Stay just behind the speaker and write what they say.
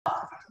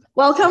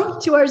Welcome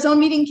to our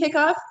zone meeting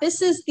kickoff.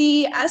 This is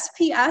the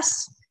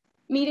SPS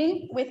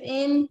meeting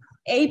within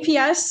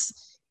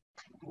APS,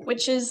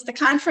 which is the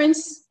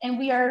conference, and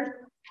we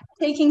are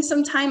taking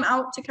some time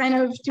out to kind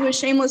of do a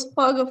shameless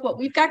plug of what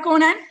we've got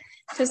going on,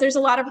 because there's a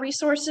lot of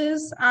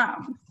resources.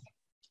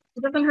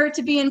 It doesn't hurt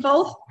to be in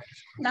both,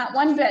 not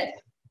one bit.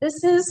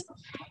 This is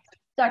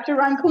Dr.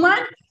 Ron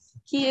Kuman.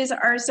 He is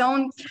our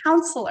zone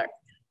counselor.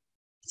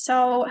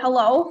 So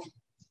hello.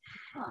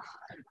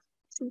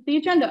 This is the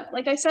agenda.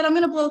 Like I said, I'm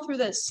going to blow through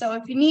this. So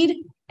if you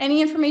need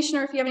any information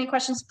or if you have any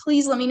questions,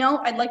 please let me know.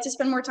 I'd like to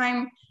spend more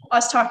time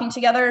us talking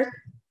together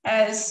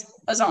as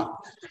a zone.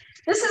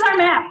 This is our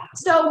map.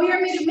 So we are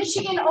made of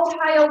Michigan,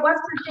 Ohio,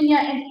 West Virginia,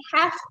 and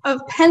half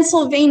of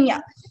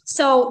Pennsylvania.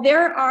 So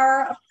there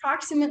are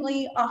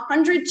approximately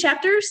 100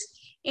 chapters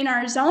in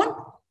our zone.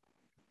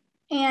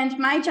 And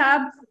my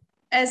job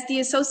as the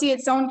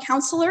associate zone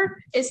counselor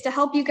is to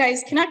help you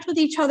guys connect with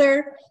each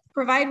other,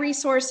 provide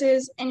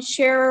resources, and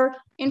share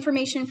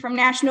information from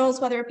nationals,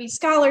 whether it be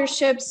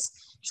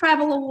scholarships,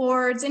 travel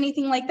awards,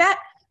 anything like that,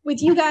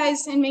 with you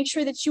guys, and make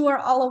sure that you are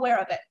all aware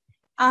of it.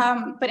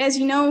 But as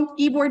you know,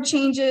 e-board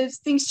changes,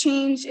 things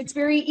change. It's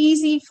very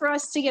easy for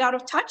us to get out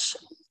of touch.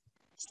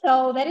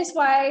 So that is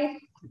why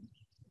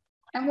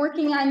I'm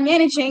working on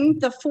managing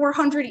the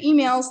 400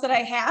 emails that I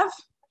have.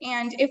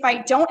 And if I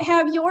don't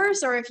have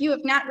yours, or if you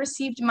have not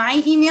received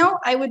my email,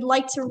 I would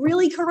like to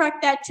really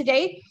correct that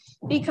today,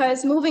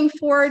 because moving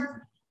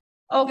forward,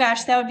 oh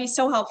gosh, that would be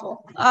so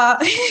helpful. Yeah,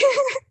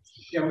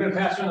 we're going to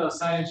pass around the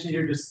sign-in sheet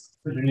here. Just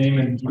put your name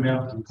and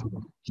email.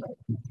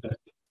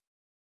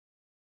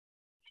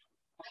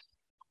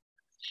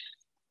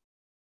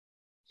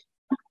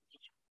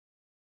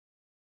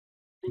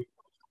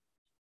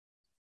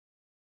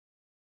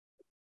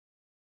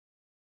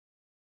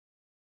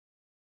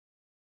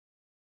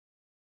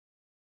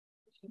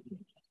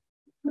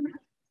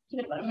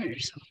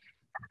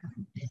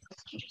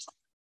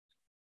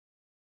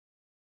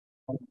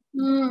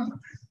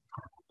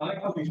 I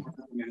like how we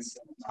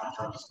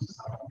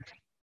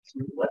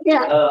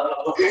Yeah.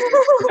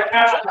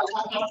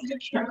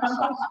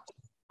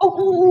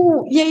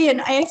 Oh, yeah.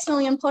 And I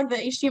accidentally unplugged the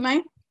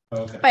HDMI.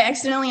 Okay. By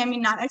accidentally, I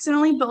mean not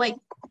accidentally, but like,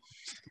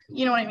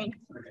 you know what I mean.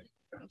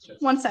 Okay.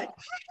 One sec.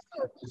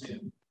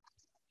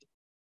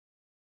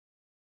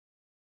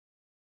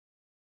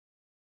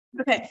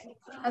 Okay,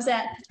 how's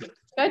that?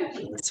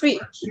 Good? Sweet.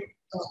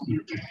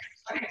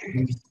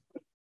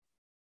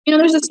 You know,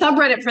 there's a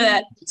subreddit for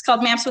that. It's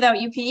called Maps Without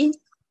UP.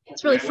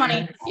 It's really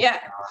funny. Yeah.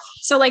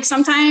 So like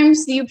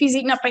sometimes the UP is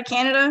eaten up by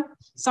Canada.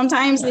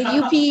 Sometimes the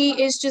UP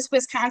is just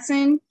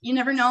Wisconsin. You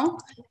never know.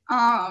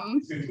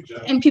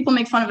 And people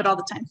make fun of it all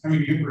the time. I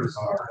mean, Ubers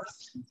are.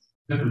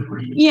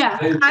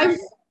 Yeah, I've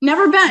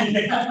never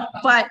been,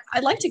 but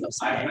I'd like to go I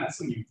somewhere. met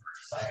some Ubers.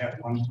 I have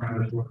one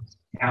friend that works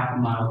half a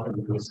mile from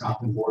the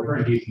Wisconsin border,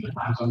 and he's in the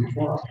time zone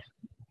before.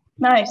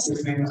 Nice.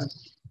 His name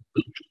is-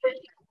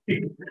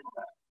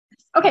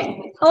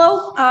 Okay,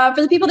 hello.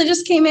 For the people that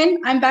just came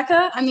in, I'm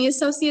Becca. I'm the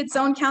Associate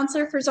Zone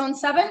Counselor for Zone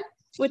 7,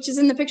 which is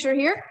in the picture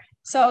here.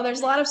 So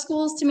there's a lot of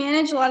schools to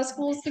manage, a lot of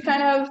schools to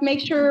kind of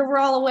make sure we're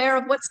all aware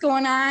of what's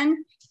going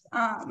on.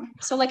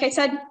 So like I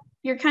said,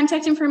 your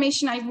contact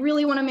information, I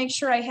really want to make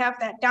sure I have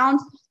that down.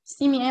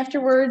 See me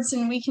afterwards,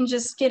 and we can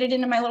just get it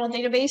into my little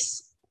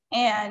database,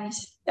 and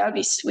that would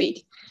be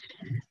sweet.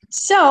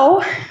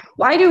 So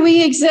why do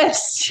we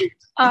exist?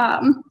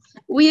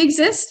 We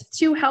exist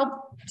to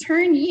help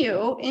turn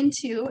you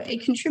into a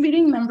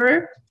contributing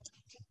member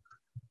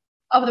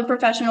of the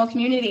professional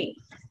community.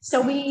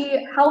 So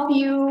we help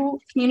you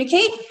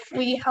communicate,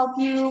 we help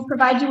you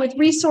provide you with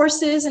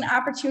resources and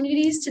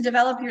opportunities to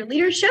develop your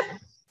leadership,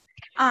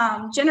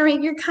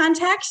 generate your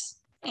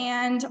contacts,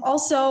 and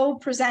also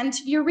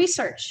present your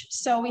research.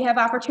 So we have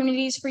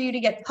opportunities for you to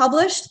get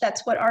published.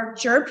 That's what our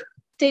JERP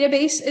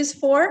database is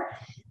for.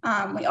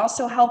 We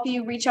also help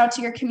you reach out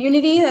to your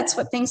community. That's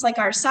what things like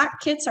our SOC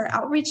kits, our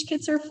outreach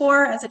kits are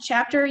for. As a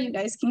chapter, you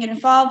guys can get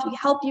involved. We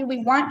help you. We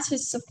want to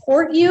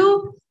support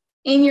you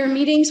in your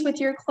meetings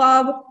with your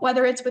club,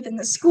 whether it's within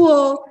the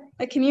school,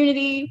 the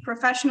community,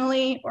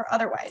 professionally, or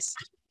otherwise.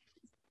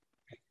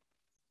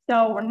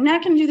 So we're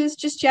not going to do this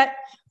just yet.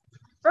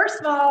 First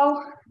of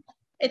all,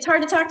 it's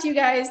hard to talk to you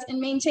guys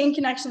and maintain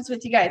connections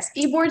with you guys.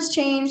 E-boards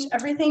change,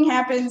 everything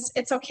happens.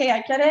 It's okay,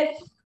 I get it.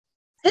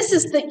 This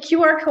is the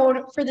QR code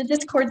for the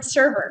Discord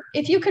server.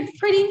 If you could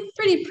pretty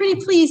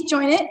please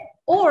join it,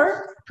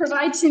 or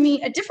provide to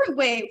me a different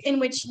way in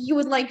which you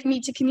would like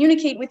me to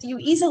communicate with you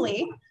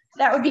easily,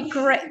 that would be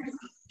great.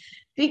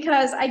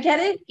 Because I get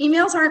it,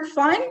 emails aren't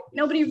fun.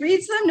 Nobody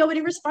reads them,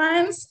 nobody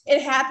responds.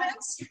 It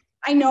happens,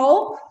 I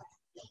know,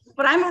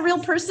 but I'm a real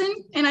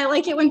person and I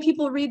like it when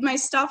people read my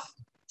stuff.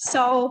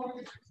 So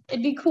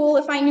it'd be cool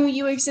if I knew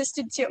you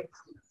existed too.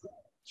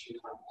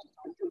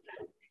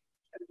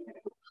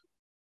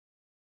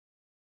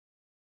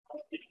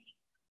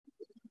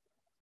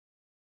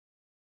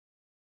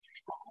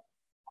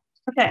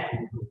 Okay,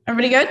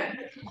 everybody good? I'm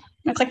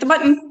gonna click the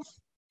button. I'm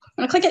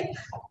gonna click it.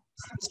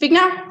 Speak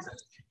now.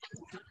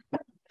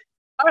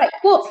 All right,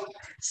 cool.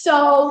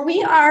 So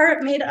we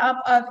are made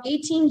up of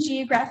 18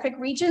 geographic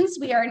regions.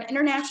 We are an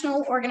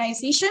international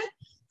organization.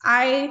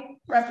 I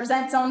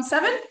represent Zone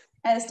 7,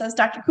 as does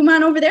Dr.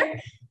 Kuman over there.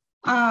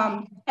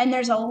 And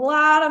there's a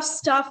lot of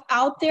stuff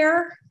out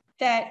there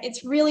that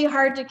it's really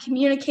hard to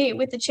communicate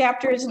with the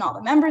chapters and all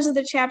the members of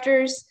the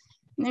chapters.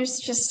 And there's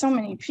just so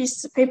many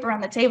pieces of paper on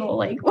the table,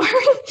 like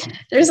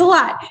there's a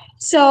lot.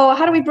 So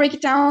how do we break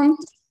it down?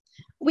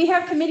 We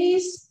have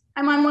committees.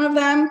 I'm on one of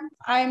them.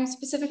 I'm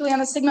specifically on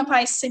the Sigma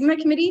Pi Sigma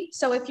committee.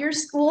 So if your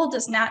school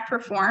does not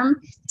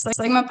perform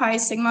Sigma Pi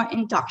Sigma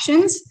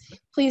inductions,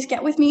 please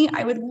get with me.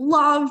 I would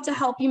love to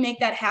help you make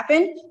that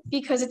happen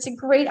because it's a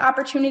great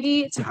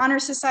opportunity. It's an honor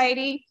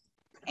society,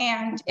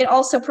 and it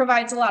also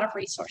provides a lot of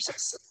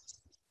resources.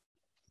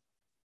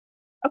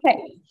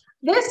 Okay,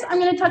 this I'm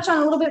going to touch on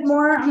a little bit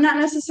more. I'm not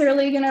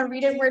necessarily going to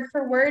read it word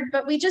for word,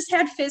 but we just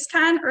had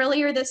PhysCon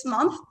earlier this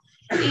month.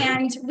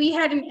 And we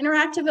had an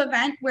interactive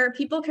event where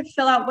people could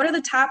fill out what are the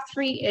top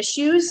 3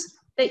 issues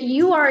that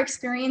you are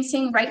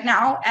experiencing right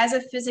now as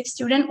a physics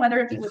student, whether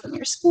it be within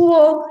your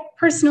school,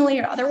 personally,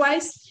 or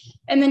otherwise.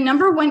 And the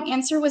number 1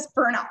 answer was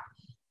burnout.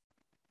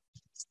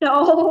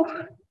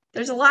 So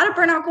there's a lot of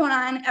burnout going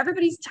on.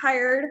 Everybody's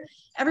tired.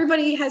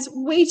 Everybody has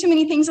way too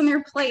many things on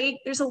their plate.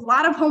 There's a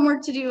lot of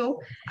homework to do.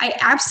 I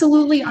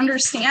absolutely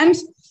understand.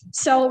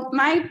 So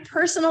my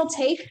personal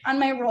take on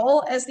my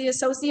role as the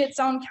Associate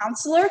Zone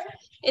Counselor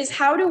is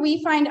how do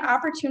we find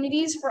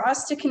opportunities for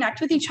us to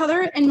connect with each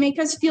other and make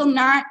us feel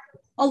not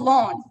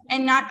alone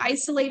and not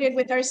isolated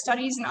with our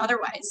studies and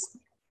otherwise.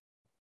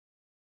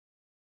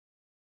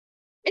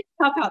 It's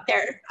tough out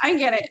there. I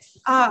get it.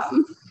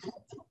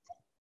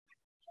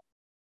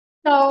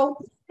 So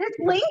this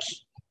link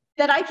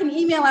that I can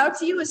email out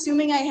to you,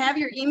 assuming I have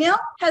your email,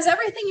 has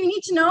everything you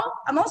need to know.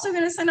 I'm also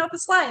going to send out the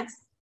slides.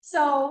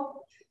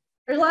 So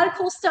there's a lot of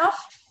cool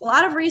stuff, a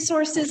lot of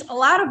resources, a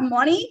lot of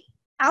money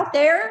out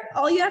there.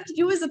 All you have to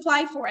do is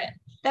apply for it.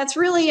 That's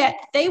really it.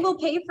 They will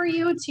pay for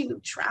you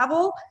to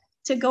travel,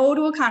 to go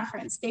to a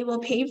conference. They will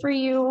pay for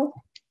you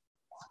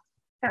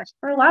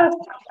for a lot of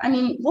stuff. I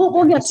mean,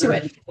 we'll get to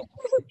it.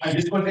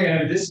 Just one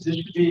thing, this should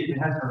be, it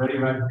hasn't already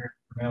arrived in your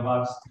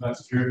mailbox, but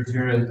if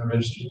you're a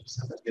registered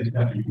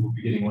certificate, you will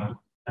be getting one.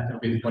 That will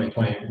be the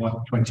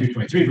 2021, 22,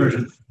 23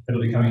 version.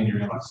 It'll be coming in your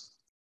mailbox.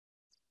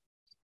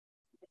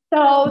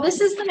 So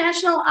this is the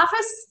national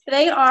office.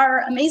 They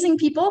are amazing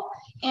people,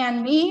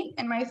 and me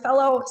and my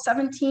fellow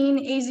 17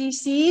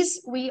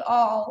 AZCs, we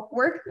all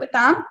work with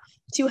them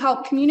to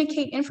help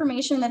communicate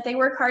information that they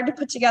work hard to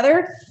put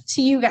together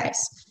to you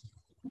guys.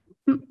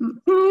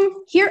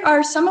 Here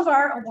are some of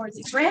our awards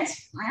and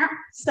grants.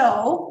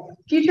 So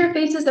Future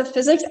Faces of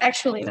Physics,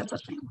 actually that's a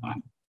thing.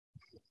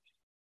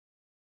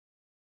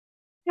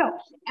 So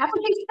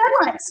application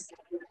deadlines.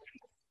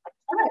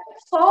 All right,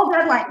 fall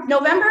deadline,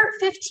 November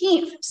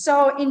 15th.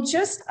 So in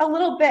just a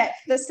little bit,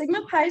 the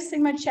Sigma Pi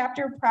Sigma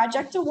Chapter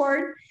Project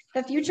Award,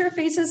 the Future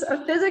Faces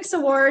of Physics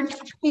Award,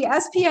 the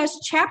SPS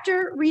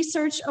Chapter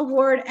Research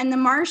Award, and the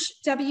Marsh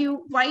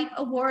W. White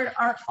Award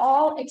are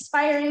all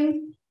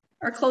expiring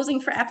or closing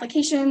for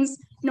applications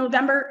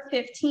November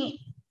 15th.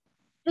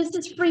 This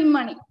is free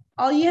money.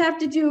 All you have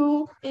to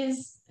do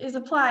is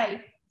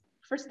apply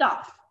for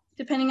stuff,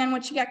 depending on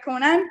what you got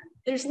going on.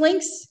 There's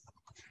links,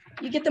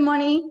 you get the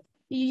money,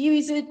 you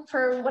use it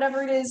for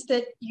whatever it is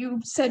that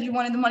you said you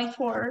wanted the money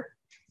for.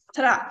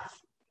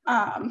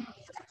 Ta-da.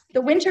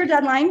 The winter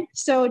deadline,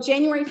 so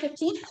January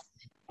 15th,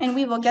 and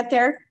we will get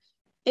there,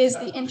 is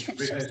the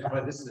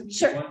internship. This is a new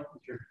Sure. one.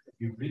 If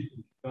you read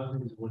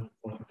this one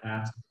for the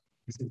past,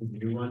 this is a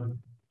new one.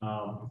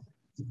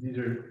 These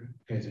are,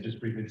 okay, so just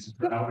briefly, this is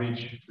for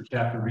outreach, for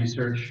chapter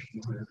research.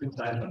 It's a good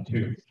size one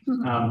too.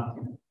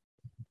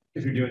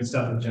 If you're doing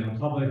stuff with the general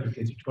public, or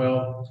K through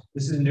 12,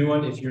 this is a new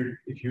one. If you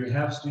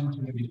have students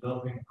who are going to be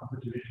developing a upper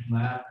division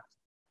lab,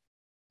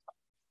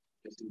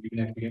 you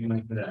can actually get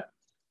money for that.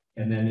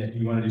 And then if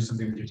you want to do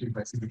something with your Sigma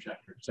Pi Sigma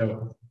chapter.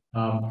 So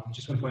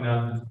just want to point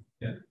out,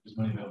 yeah, there's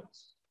money available.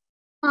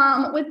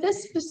 With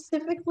this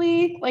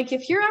specifically, like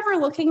if you're ever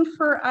looking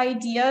for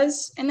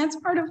ideas, and that's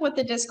part of what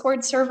the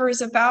Discord server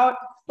is about,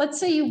 let's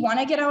say you want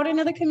to get out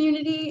into the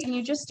community and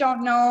you just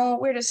don't know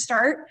where to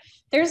start.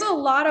 There's a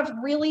lot of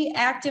really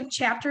active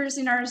chapters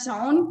in our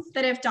zone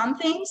that have done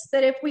things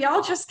that if we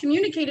all just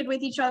communicated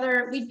with each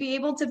other, we'd be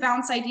able to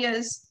bounce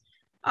ideas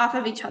off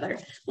of each other.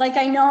 Like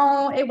I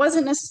know it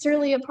wasn't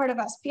necessarily a part of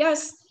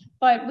SPS,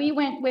 but we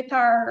went with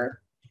our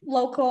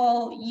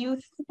local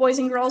youth Boys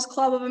and Girls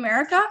Club of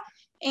America,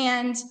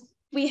 and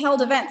we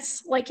held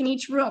events like in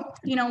each room.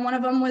 You know, one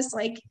of them was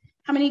like,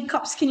 how many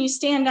cups can you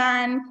stand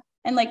on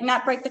and like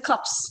not break the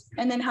cups,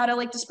 and then how to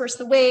like disperse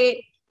the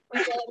weight.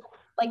 We did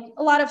like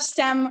a lot of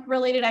STEM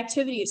related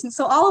activities. And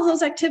so all of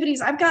those activities,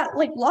 I've got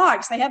like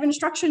logs, I have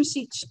instruction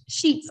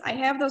sheets, I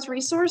have those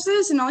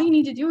resources, and all you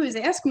need to do is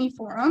ask me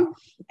for them.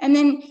 And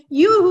then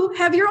you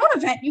have your own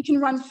event you can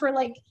run for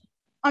like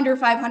under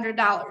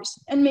 $500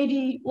 and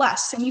maybe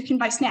less, and you can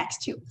buy snacks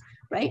too,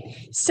 right?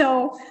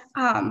 So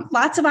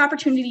lots of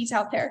opportunities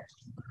out there.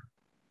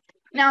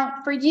 Now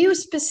for you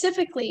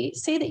specifically,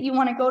 say that you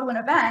want to go to an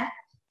event,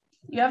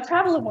 You have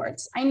travel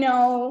awards. I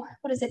know,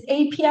 what is it?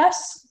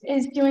 APS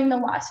is doing the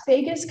Las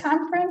Vegas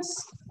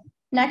conference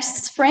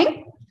next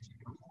spring.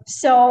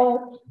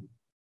 So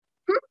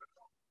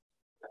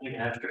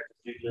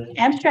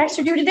abstracts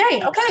are due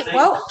today. Okay,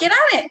 well, get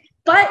on it.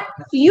 But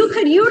you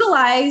could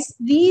utilize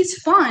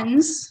these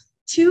funds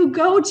to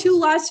go to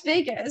Las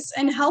Vegas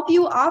and help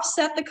you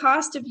offset the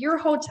cost of your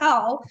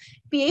hotel,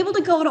 be able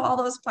to go to all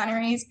those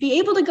plenaries, be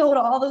able to go to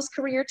all those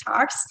career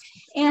talks,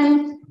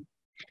 and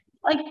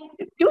like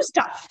do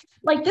stuff.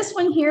 Like this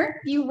one here,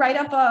 you write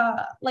up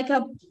a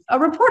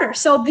reporter.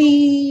 So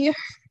was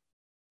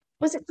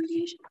it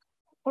radiation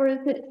or is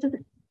it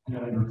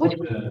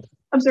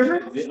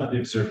Observer? The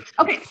Observer.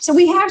 Okay, so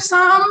we have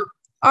some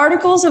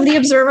articles of the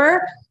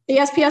Observer, the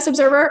SPS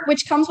Observer,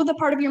 which comes with a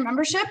part of your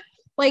membership.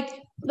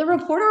 Like the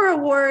reporter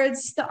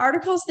awards, the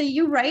articles that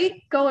you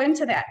write go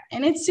into that,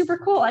 and it's super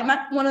cool. I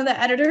met one of the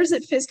editors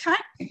at PhysCon.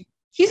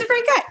 He's a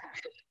great guy.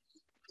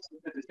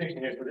 The distinction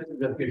here, so this is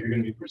if you're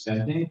going to be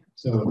presenting.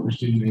 So for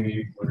students,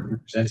 maybe whatever you're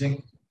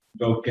presenting,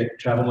 go get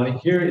travel money.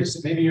 Here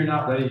is maybe you're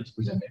not ready to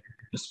present. Maybe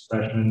you're just a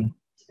freshman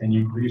and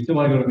you still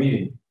want to go to a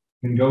meeting.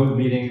 You can go to the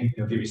meeting.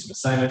 They'll give you some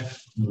assignment.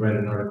 And write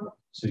an article,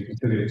 so you can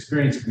still get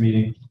experience at the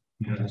meeting.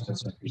 You don't just have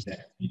to present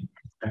at the meeting.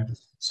 Okay?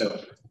 So,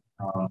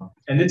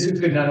 and this is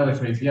good not only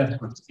for APS,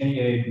 but any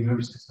AA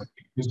members like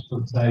the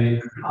Physical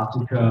Society,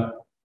 Optica,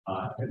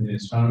 and the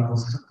Astronomical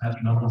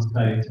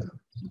Society.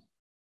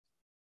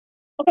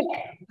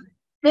 Okay.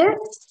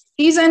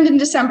 These end in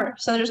December,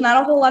 so there's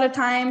not a whole lot of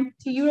time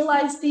to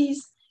utilize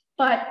these,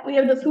 but we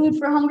have the Food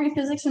for Hungry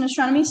Physics and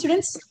Astronomy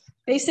students.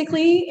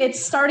 Basically, it's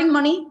starting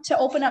money to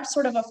open up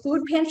sort of a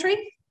food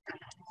pantry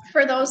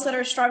for those that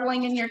are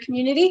struggling in your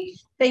community.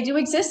 They do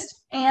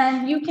exist,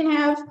 and you can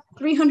have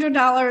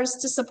 $300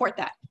 to support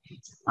that.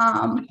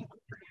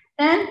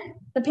 Then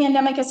the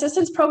Pandemic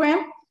Assistance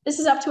Program. This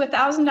is up to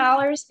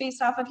 $1,000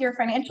 based off of your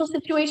financial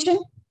situation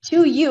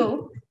to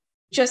you,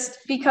 just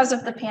because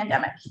of the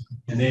pandemic.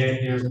 And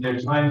they're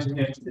trying to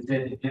get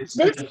it's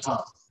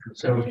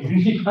so if you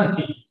need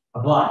money,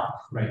 apply.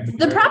 Right.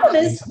 The problem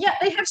is, yeah,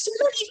 they have so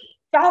many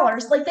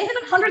dollars. Like they have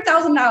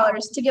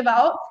 $100,000 to give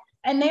out,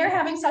 and they are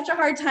having such a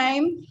hard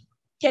time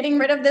getting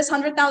rid of this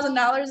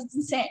 $100,000. It's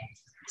insane.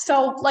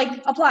 So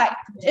like apply.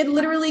 It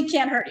literally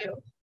can't hurt you.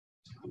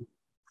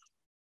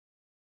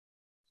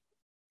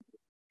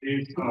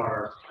 These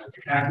are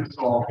access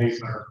to all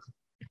these are.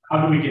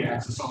 How do we get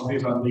access to all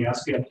these on the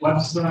SPS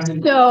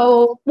website?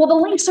 So, well, the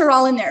links are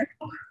all in there.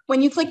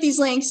 When you click these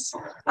links,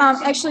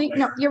 actually,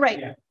 no, you're right.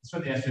 Yeah, it's on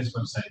the SPS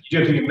website. You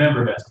have to get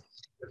member best.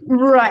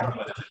 Right.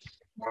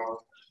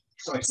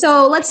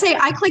 So let's say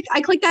I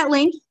click that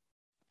link.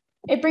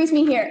 It brings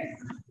me here.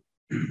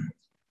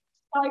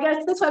 I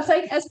guess this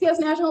website,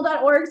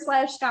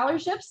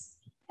 spsnational.org/scholarships,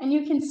 and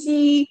you can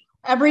see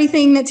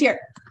everything that's here.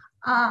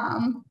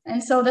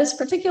 And so this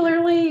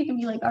particularly, you can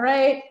be like, all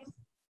right,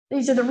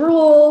 these are the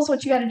rules,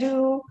 what you got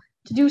to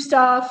do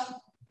stuff,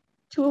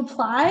 to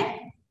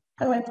apply.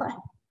 How do I apply?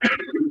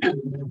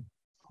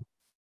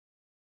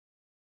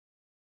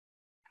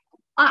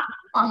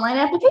 Online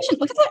application.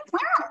 Look at that. Wow.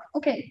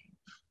 Okay.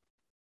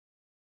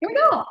 Here we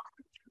go.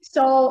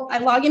 So I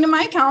log into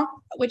my account,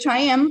 which I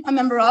am a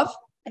member of,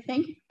 I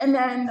think. And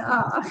then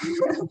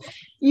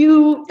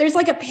there's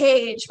like a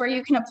page where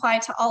you can apply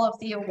to all of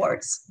the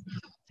awards.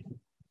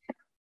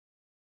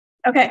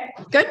 Okay,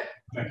 good.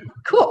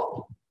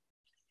 Cool.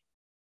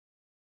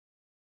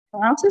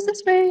 What else is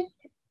this way?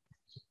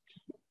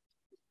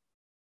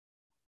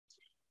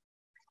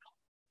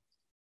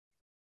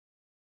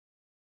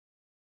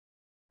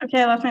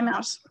 Okay, I left my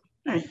mouse.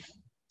 All right.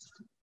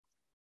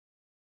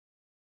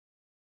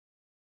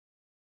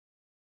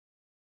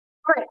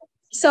 All right.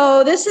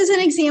 So this is an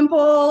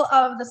example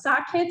of the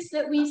sock kits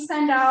that we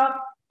send out.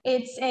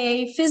 It's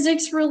a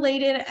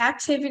physics-related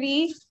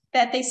activity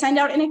that they send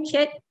out in a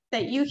kit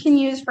that you can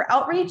use for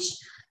outreach.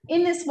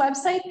 In this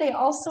website, they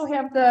also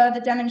have the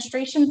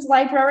demonstrations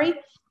library.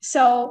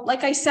 So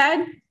like I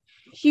said,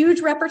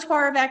 huge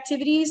repertoire of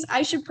activities.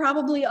 I should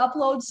probably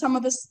upload some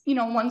of the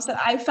ones that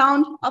I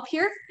found up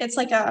here. It's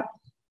like a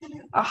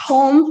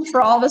home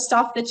for all the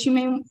stuff that you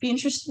may be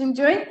interested in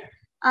doing.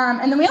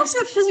 And then we also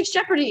have Physics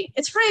Jeopardy.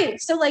 It's free.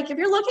 So like if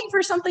you're looking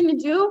for something to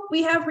do,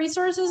 we have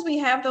resources, we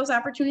have those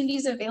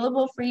opportunities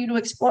available for you to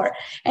explore.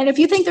 And if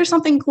you think there's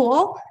something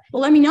cool,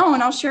 well, let me know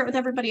and I'll share it with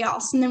everybody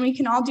else. And then we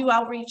can all do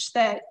outreach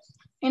that,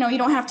 you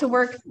don't have to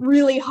work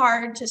really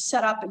hard to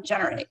set up and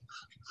generate.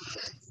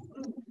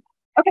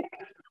 Okay.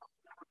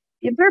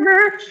 The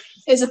Observer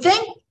is a thing.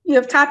 You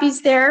have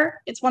copies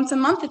there. It's once a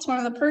month. It's one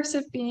of the perks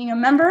of being a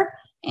member.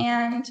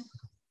 And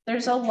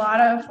there's a lot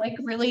of like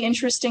really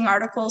interesting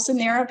articles in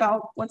there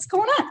about what's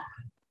going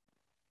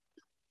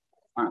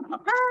on.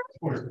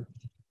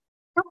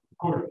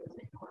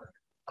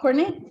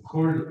 Quarterly.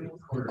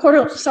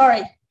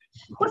 Sorry.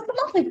 What's the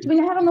monthly? Do we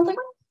have a monthly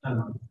one?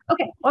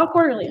 Okay, well,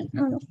 quarterly. I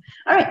don't know.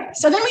 All right,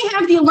 so then we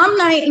have the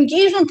alumni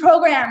engagement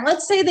program.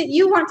 Let's say that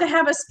you want to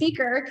have a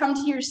speaker come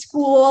to your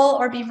school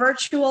or be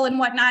virtual and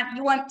whatnot.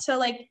 You want to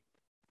like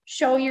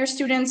show your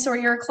students or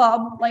your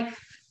club like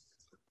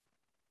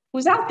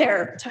who's out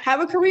there to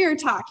have a career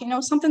talk, you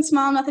know, something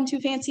small, nothing too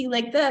fancy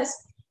like this.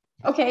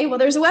 Okay, well,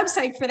 there's a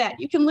website for that.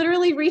 You can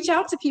literally reach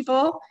out to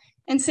people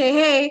and say,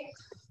 hey,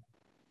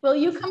 will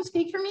you come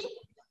speak for me?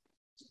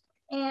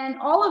 And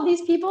all of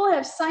these people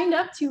have signed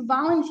up to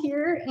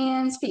volunteer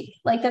and speak.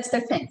 Like, that's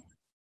their thing.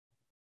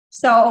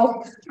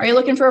 So are you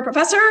looking for a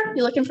professor?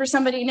 You're looking for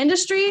somebody in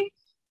industry?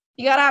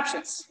 You got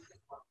options.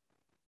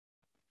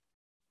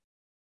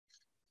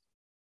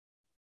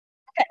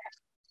 Okay.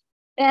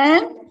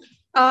 And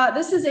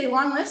this is a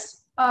long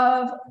list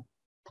of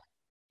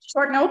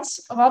short notes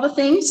of all the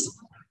things.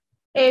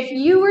 If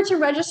you were to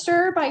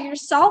register by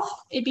yourself,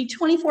 it'd be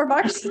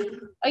 $24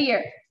 a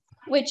year,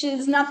 which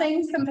is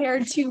nothing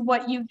compared to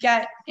what you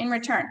get in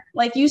return.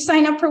 Like, you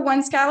sign up for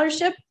one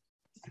scholarship,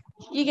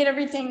 you get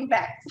everything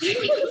back.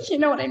 You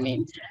know what I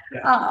mean?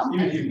 Yeah.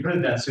 You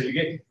printed that, so you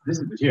get, this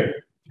is here,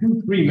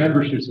 2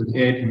 memberships with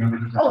AIP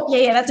memberships. Oh,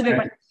 yeah, that's a big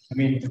one. I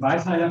mean, if I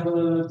sign up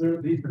for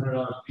these, they're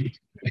 $100 each.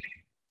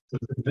 So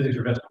the physics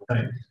are best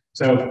thing.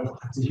 So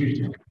it's a huge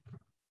deal.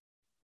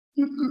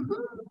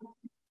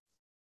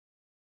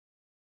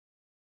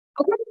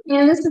 Okay,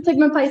 and this is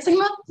Sigma Pi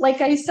Sigma.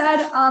 Like I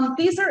said,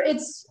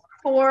 it's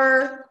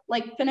for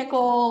like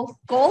Pinnacle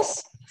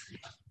goals.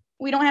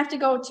 We don't have to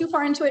go too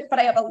far into it, but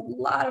I have a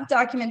lot of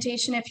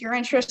documentation if you're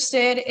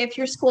interested. If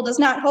your school does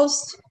not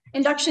host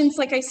inductions,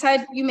 like I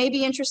said, you may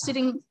be interested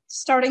in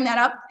starting that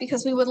up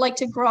because we would like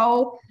to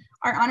grow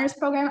our honors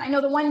program. I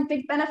know the one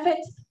big benefit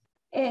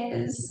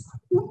is,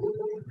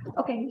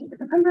 okay,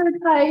 different member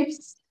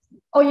types.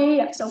 Oh,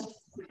 yeah. So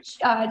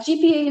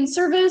GPA in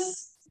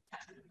service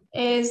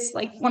is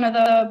like one of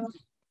the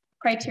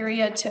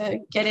criteria to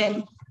get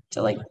in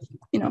to, like,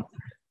 you know.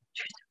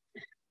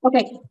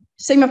 Okay,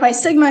 Sigma Pi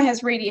Sigma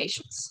has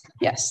radiations.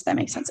 Yes, that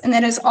makes sense. And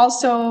that is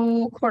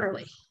also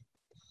quarterly.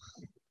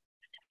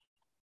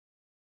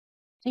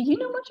 Do you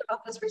know much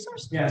about this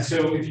resource? Yeah,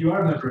 so if you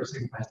are a member of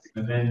Sigma Pi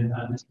Sigma, then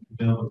this is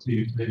available to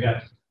you. So they've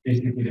got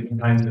basically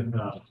different kinds of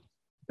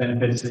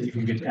benefits that you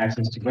can get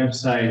access to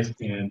websites,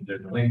 and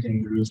there's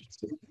LinkedIn groups,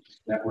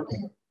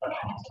 networking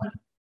professionals.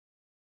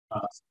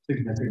 So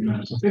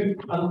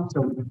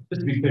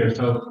just to be clear,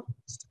 so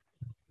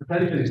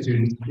professional physics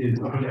students is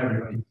open to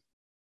everybody.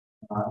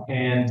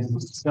 And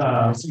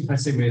Sigma Pi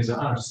Sigma is an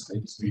honors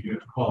site, so you do have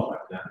to qualify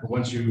for that. But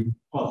once you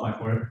qualify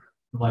for it,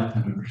 a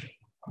lifetime membership.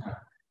 Okay.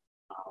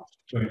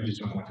 So I can just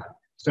do it one time.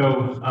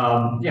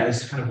 So yeah,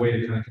 this is kind of a way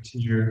to kind of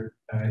continue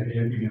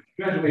if you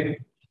graduate,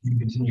 you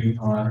continue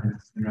on.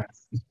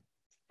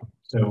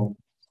 So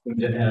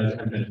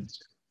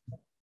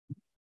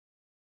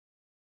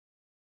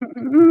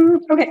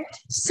okay,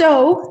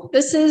 so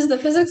this is the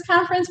physics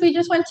conference we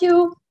just went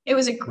to. It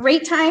was a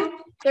great time.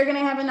 They're going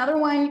to have another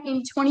one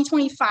in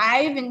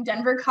 2025 in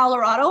Denver,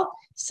 Colorado.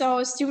 So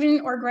a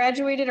student or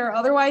graduated or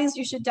otherwise,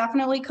 you should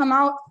definitely come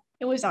out.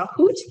 It was a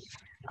hoot.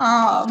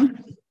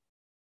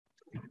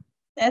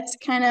 That's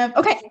kind of,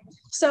 okay.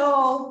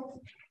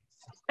 So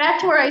back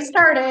to where I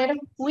started,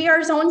 we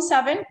are Zone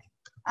 7.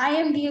 I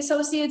am the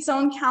Associate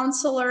Zone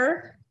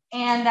Counselor,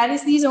 and that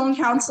is the Zone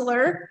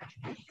Counselor.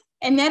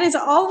 And that is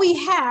all we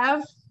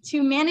have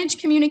to manage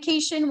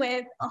communication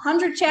with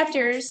 100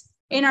 chapters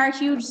in our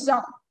huge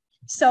zone.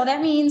 So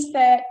that means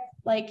that,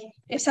 like,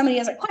 if somebody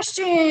has a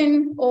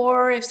question,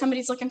 or if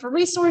somebody's looking for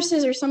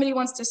resources, or somebody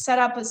wants to set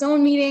up a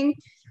zone meeting,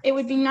 it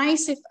would be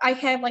nice if I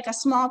had like a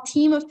small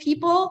team of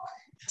people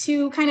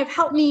to kind of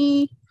help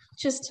me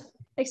just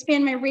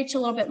expand my reach a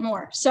little bit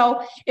more.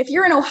 So if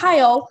you're in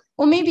Ohio,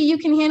 well, maybe you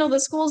can handle the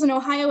schools in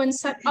Ohio and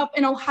set up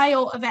an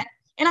Ohio event.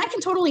 And I can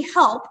totally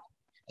help,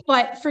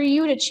 but for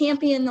you to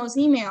champion those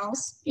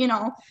emails, you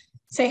know,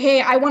 say,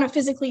 hey, I want to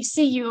physically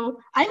see you.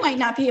 I might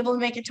not be able to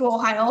make it to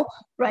Ohio,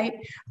 right?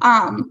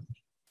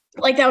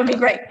 Like, that would be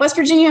great. West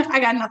Virginia, I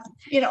got nothing,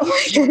 you know.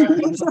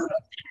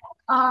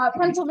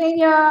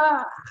 Pennsylvania,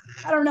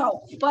 I don't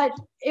know, but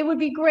it would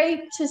be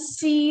great to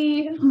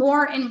see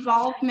more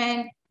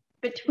involvement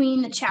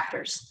between the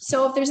chapters.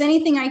 So if there's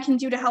anything I can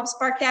do to help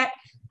spark that,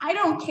 I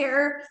don't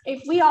care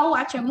if we all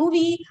watch a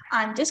movie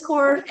on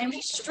Discord and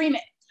we stream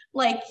it.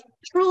 Like,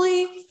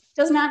 truly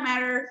does not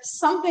matter.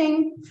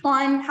 Something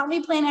fun, help me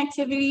plan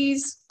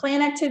activities,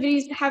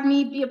 have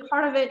me be a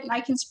part of it, and I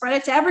can spread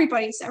it to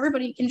everybody so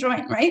everybody can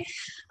join, right?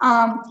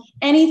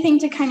 Anything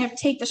to kind of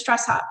take the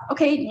stress out.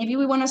 Okay, maybe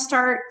we want to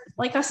start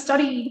like a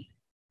study,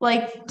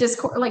 like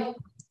Discord, like,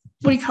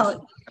 what do you call it?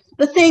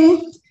 The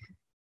thing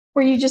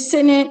where you just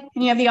sit in it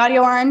and you have the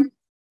audio on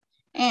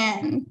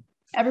and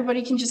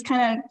everybody can just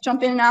kind of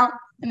jump in and out,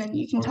 and then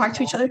you can talk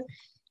to each other.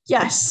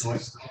 Yes,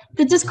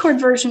 the Discord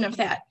version of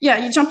that. Yeah,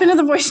 you jump into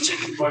the voice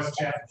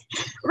chat.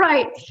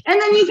 Right,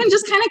 and then you can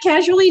just kind of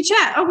casually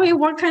chat. Okay,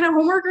 what kind of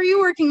homework are you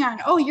working on?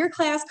 Oh, your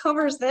class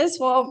covers this.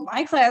 Well,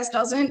 my class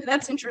doesn't.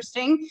 That's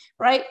interesting,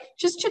 right?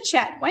 Just chit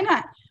chat. Why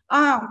not?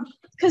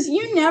 Because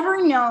you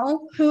never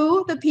know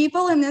who the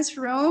people in this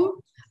room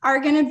are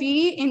going to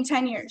be in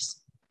 10 years.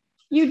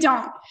 You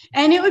don't.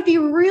 And it would be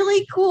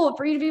really cool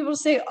for you to be able to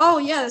say, oh,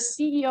 yeah, the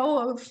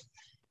CEO of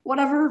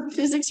whatever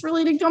physics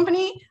related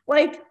company,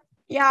 like,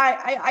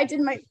 Yeah, I did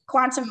my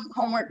quantum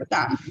homework with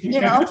them, you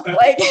know,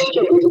 like,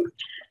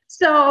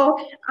 so,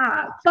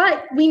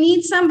 but we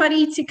need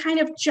somebody to kind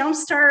of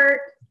jumpstart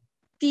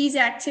these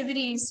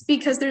activities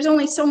because there's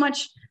only so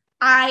much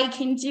I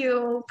can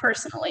do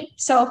personally.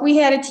 So if we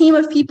had a team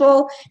of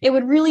people, it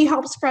would really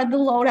help spread the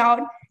load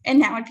out,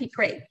 and that would be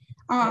great.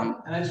 And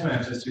I just want to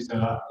emphasize too,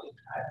 so,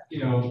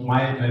 you know,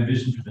 my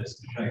vision for this,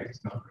 I'm trying to get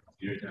this number for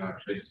years now,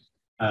 actually,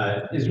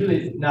 is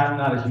really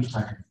not a huge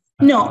time.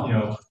 No. You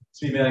know,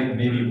 it's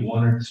maybe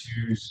 1 or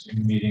 2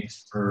 Zoom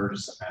meetings per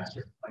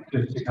semester, like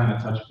to kind of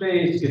touch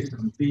base, get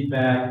some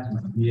feedback, some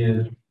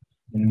ideas,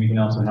 and we can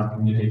also help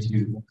communicate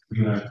to what we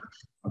learn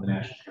on the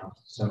National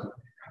Council. So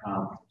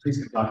please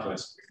come talk to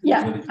us.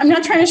 Yeah, I'm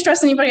not trying to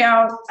stress anybody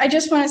out. I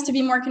just want us to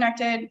be more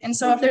connected. And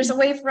so if there's a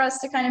way for us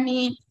to kind of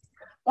meet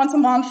once a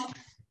month,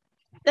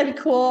 that'd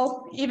be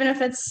cool, even if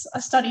it's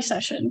a study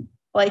session.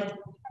 Like,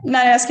 I'm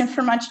not asking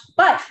for much,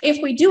 but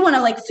if we do want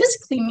to like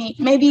physically meet,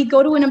 maybe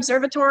go to an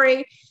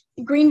observatory.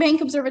 Green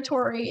Bank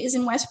Observatory is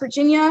in West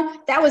Virginia.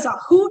 That was a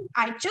hoot.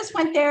 I just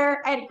went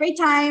there. I had a great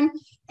time,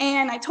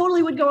 and I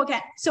totally would go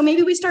again. So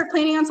maybe we start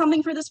planning on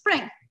something for the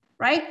spring,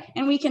 right?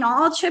 And we can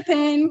all chip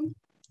in,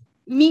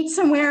 meet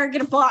somewhere,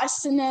 get a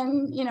bus, and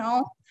then, you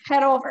know,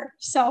 head over.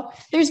 So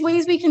there's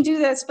ways we can do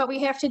this, but we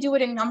have to do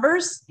it in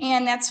numbers,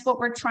 and that's what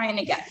we're trying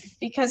to get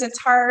because it's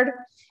hard.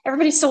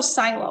 Everybody's so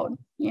siloed,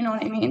 you know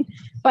what I mean?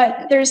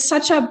 But there's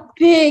such a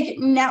big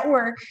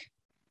network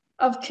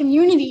of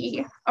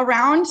community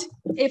around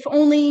if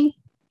only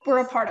we're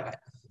a part of it,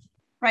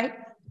 right?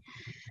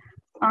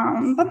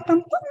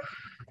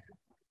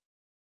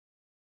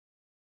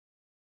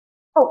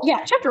 Oh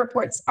yeah, chapter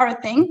reports are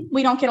a thing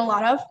we don't get a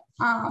lot of.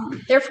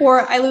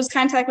 Therefore, I lose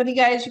contact with you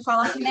guys. You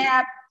follow the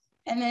map,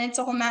 and then it's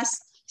a whole mess.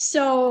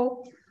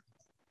 So,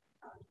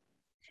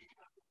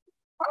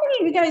 how many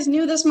of you guys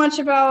knew this much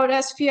about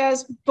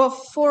SPS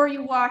before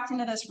you walked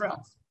into this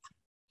room?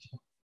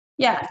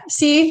 Yeah,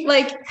 see,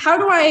 like, how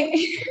do I,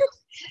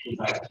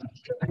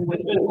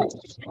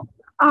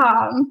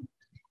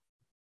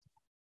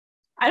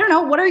 I don't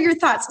know, what are your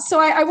thoughts? So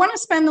I want to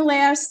spend the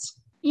last,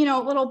 you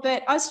know, little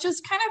bit, us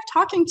just kind of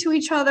talking to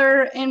each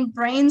other and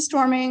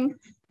brainstorming,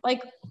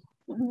 like,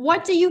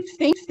 what do you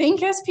think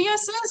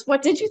SPS is?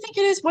 What did you think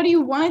it is? What do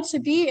you want it to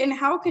be? And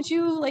how could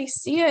you, like,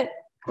 see it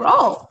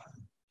grow?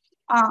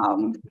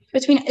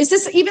 Is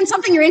this even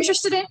something you're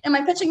interested in? Am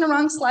I pitching the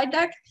wrong slide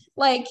deck?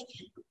 Like,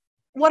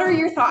 what are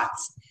your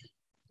thoughts?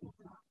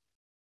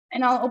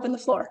 And I'll open the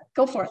floor.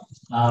 Go for it.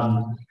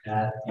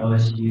 At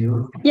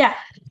OSU. Yeah.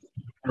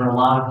 For a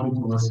lot of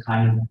people, it's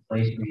kind of the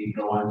place where you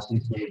go on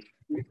to say.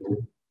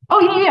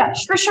 Oh yeah,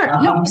 for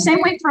sure. No,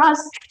 same way for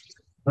us.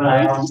 But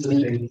I also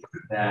think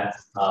that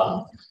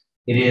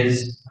it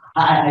is.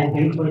 I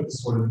think like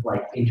sort of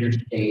like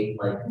interstate,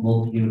 like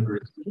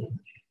multi-university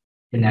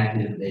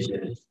connected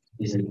vision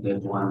is a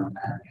good one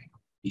that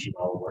we should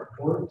all work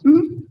for.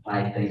 Mm-hmm.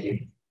 I think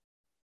if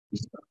we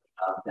start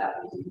that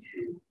would lead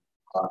to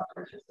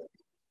participation.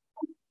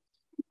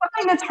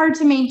 Something that's hard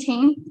to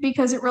maintain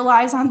because it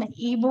relies on the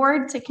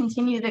e-board to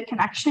continue the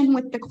connection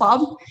with the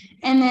club.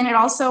 And then it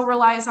also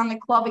relies on the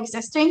club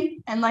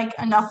existing and like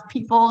enough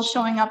people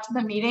showing up to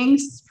the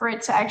meetings for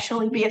it to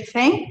actually be a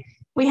thing.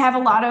 We have a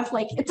lot of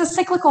like, it's a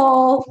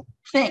cyclical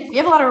thing. We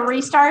have a lot of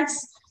restarts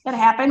that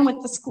happen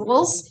with the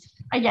schools.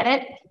 I get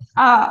it.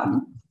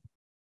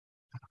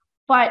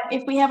 But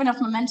if we have enough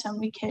momentum,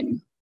 we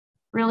can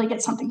really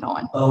get something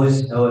going.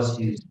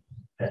 OSU's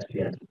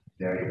SPS is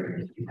very,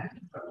 very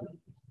disconnected from the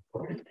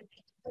organization.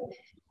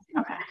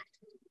 Okay.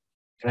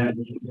 Trying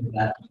to keep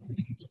that.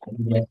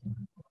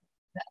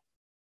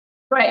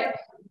 Right.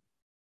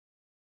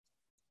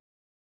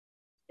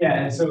 Yeah,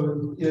 and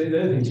so the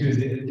other thing too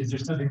is there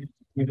something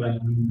people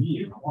like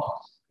me or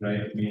lost,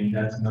 right? I mean,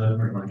 that's another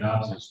part of our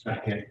jobs is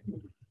trying to get.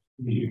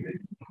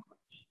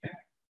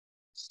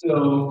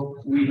 So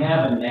we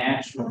have a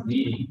national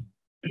meeting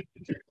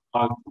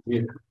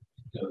with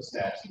those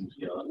stats and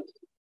geologists.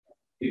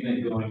 We've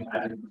been going,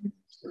 I've been doing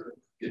this for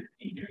 15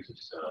 years or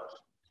so.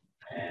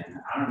 And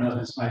I don't know,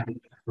 this might be the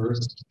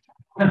first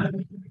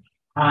time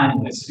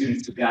that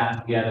students have gotten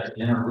together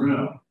in a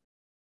room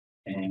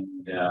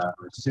and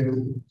so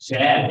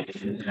chatted.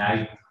 And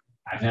I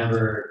don't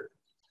know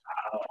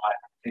why I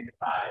think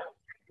about it.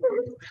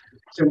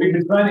 So we've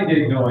been trying to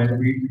get it going.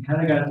 We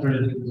kind of got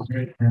started with this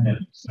great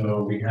pandemic.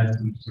 So we had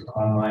some sort of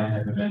online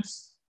type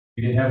events.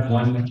 We did have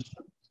one,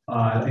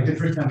 I think the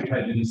first time we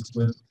tried to do this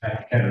was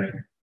at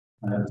Kettering,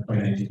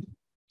 2019.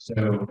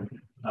 So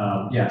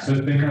yeah, so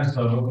it's been kind of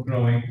slow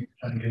growing,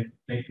 trying to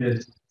make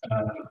this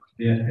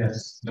the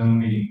SPS Zone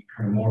meeting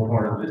kind of more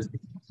part of this.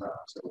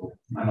 So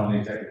I'm on the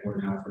executive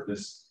board now for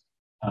this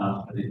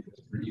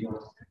for you.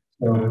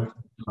 So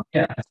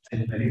yeah, I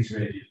think it's a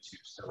great idea too.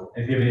 So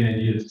if you have any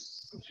ideas,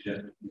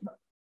 suggest it.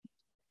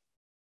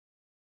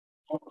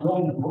 Firstly,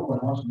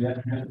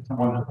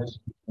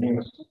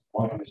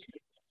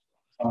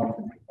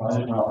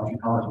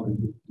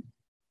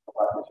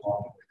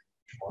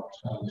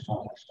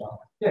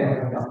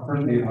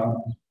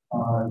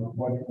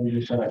 what you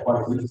just said, I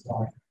quite agree with.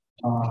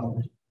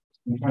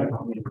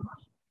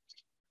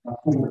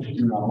 forward to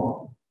do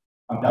all.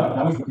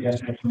 That was what the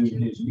SPS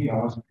community is to me. I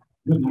wasn't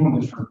doing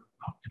this for,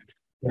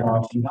 you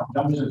know,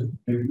 that was a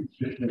big,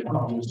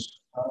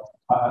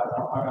 I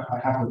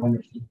have to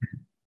understand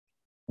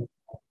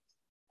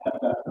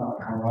that,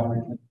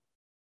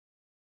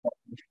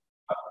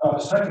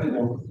 secondly,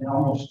 though, it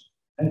almost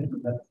ended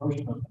with that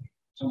first one.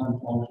 Someone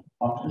called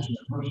opposition,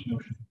 the first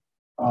notion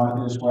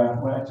is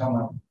when I tell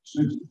my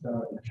students in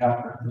the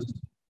chapter, is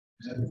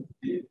that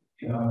the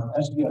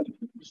SPS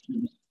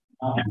students,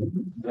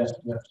 yes,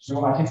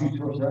 so I think we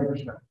do a very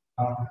respectful,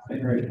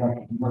 very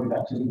respectful work that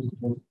activity.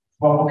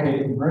 Well, okay,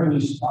 at the very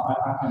least,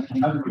 I'm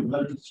another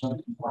related to some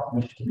people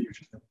mission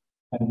leadership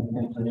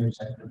and for the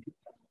sector.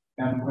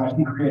 And when I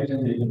think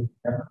creativity is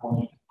every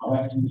point, I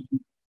like to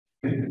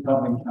get the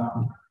government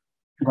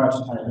provide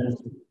some kind of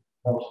identity,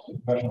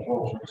 professional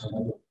roles or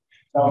something.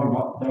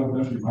 Those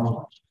would be my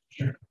ones.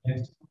 Sure.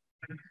 Yes.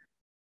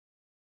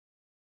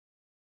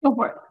 Go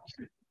for it.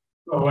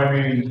 So, I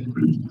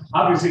mean,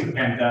 obviously the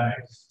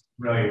pandemic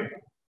really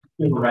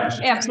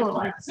wrenched.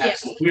 Absolutely.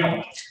 Absolutely. We don't,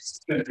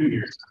 it's been 2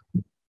 years.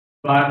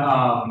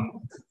 But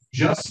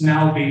just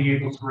now being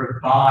able to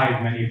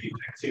revive many of these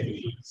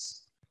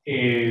activities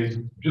is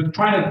just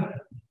trying to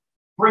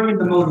bring in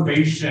the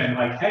motivation,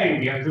 like, hey,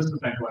 we have this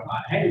event going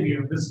on. Hey, we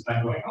have this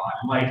event going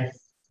on.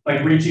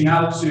 Like reaching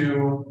out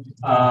to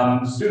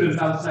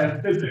students outside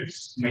of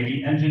physics,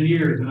 maybe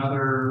engineers and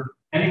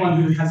anyone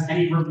who has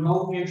any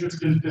remote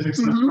interest in physics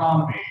and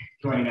astronomy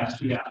joining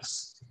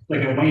SPS.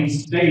 Like at Wayne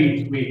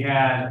State, we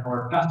had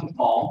our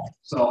festival.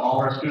 So all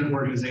our student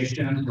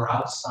organizations were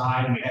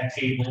outside and we had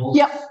tables.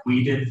 Yep.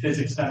 We did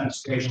physics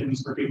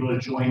demonstrations for people to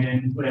join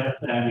in with,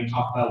 and we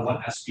talked about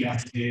what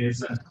SPS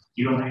is. And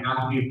you don't have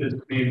to be a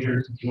physics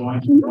major to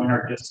join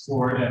our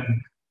Discord, and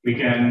we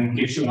can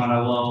get you on a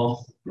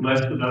little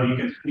list so you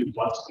can see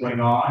what's going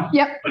on.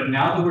 Yep. But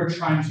now that we're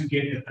trying to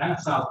get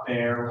events out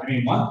there, I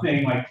mean, one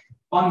thing like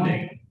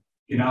funding,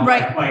 you know,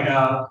 right. like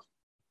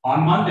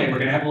on Monday, we're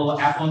going to have a little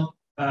apple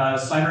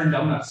cider and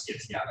donuts get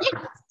together.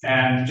 Yep.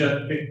 And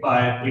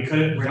but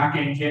we're not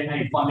going to get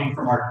any funding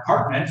from our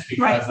department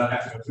because I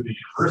have to go through the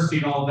university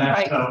and all of that.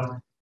 Right. So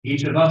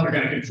each of us are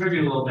going to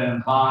contribute a little bit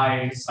and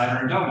buy cider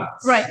and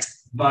donuts. Right.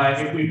 But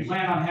if we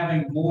plan on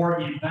having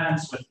more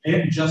events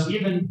within just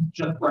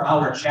for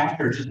our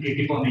chapter, just to get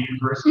people in the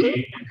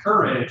university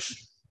encouraged,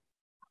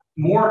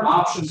 more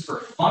options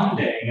for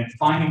funding and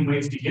finding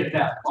ways to get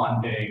that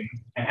funding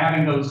and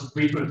having those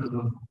resources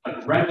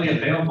like readily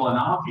available and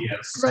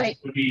obvious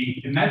would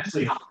be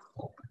immensely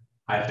helpful,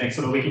 I think,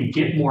 so that we can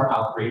get more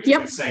outreach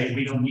and say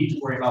we don't need to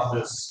worry about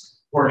this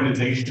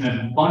organization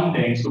and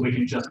funding, so we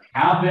can just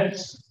have it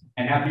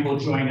and have people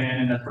join in.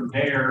 And then from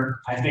there,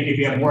 I think if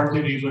you have more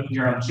activities within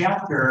your own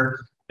chapter,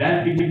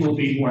 then people will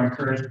be more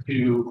encouraged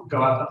to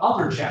go out to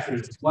other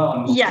chapters as well,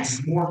 and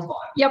it'll be more fun.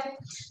 Yep.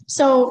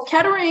 So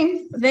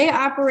Kettering, they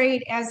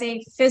operate as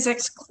a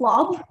physics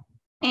club,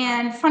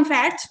 and fun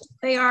fact,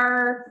 they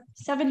are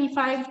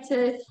 75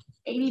 to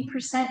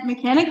 80%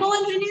 mechanical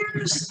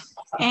engineers,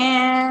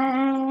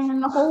 and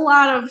not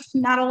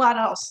a lot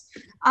else.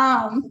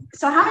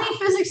 So how many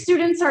physics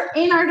students are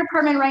in our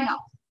department right now?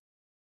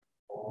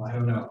 Oh, I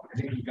don't know. I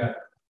think we've got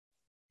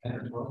 10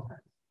 or 12.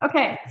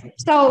 Okay,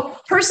 so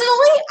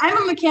personally,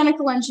 I'm a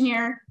mechanical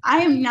engineer. I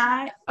am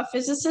not a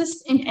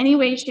physicist in any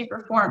way, shape,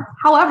 or form.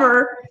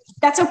 However,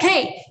 that's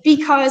okay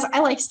because I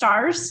like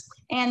stars,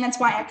 and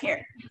that's why I'm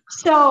here.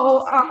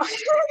 So,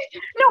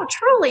 no,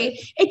 truly,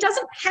 it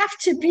doesn't have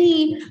to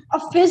be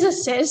a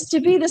physicist to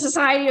be the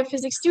Society of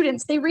Physics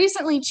Students. They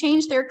recently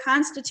changed their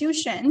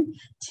constitution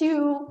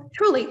to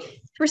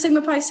truly, for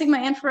Sigma Pi Sigma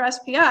and for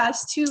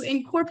SPS, to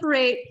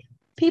incorporate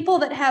people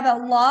that have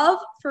a love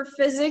for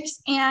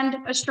physics and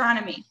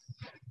astronomy.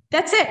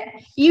 That's it.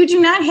 You do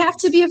not have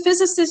to be a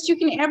physicist. You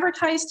can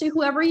advertise to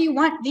whoever you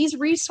want. These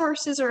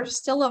resources are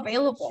still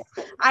available.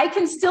 I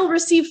can still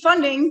receive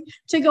funding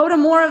to go to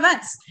more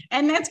events,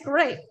 and that's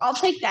great. I'll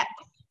take that.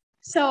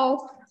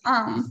 So,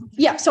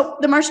 yeah, so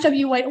the Marsh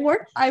W. White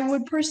Award, I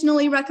would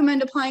personally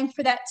recommend applying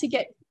for that to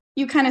get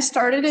you kind of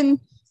started in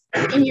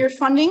your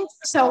funding.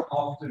 So how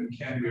often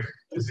can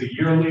we, is it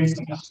yearly,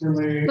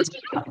 semesterly?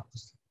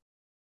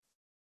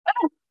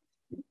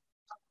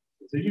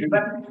 So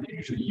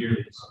usually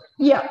yearly.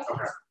 Yeah.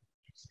 Okay.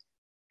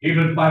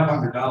 Even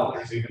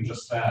 $500, even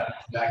just that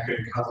could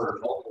cover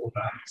multiple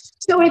events.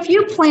 So if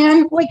you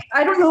plan, like,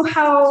 I don't know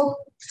how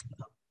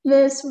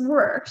this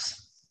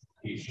works.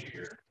 Each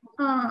year.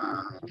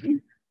 Yeah,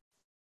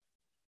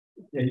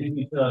 you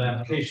can fill out an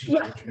application.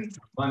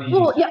 Money.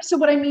 Well, yeah. So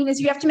what I mean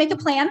is you have to make a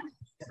plan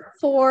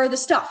for the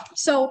stuff.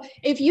 So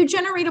if you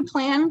generate a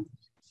plan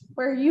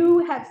where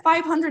you have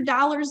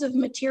 $500 of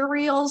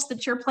materials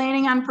that you're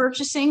planning on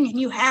purchasing, and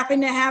you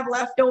happen to have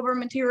leftover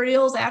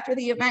materials after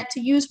the event to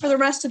use for the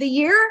rest of the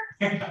year,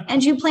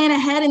 and you plan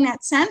ahead in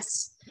that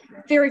sense,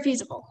 very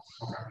feasible.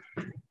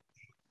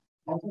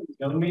 Also,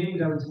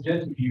 donating, I would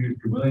suggest if you're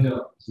willing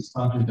to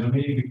sponsor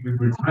donating,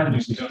 we're trying to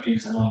do some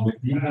donations along with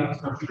you.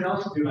 But you can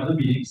also do other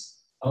meetings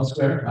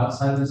elsewhere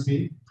outside of this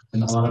meeting.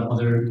 and a lot of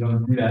other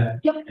don't do that.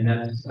 Yep. And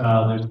that's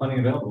there's plenty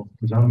available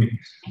for Zoom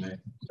meetings. Right?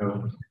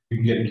 So you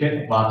can get a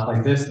kit box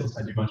like this. They'll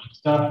send you a bunch of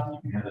stuff.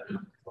 You can have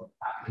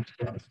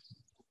that.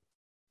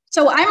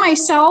 So I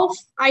myself,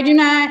 I do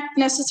not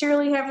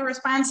necessarily have the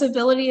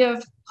responsibility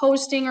of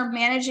hosting or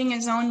managing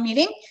a zone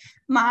meeting.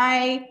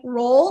 My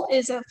role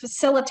is a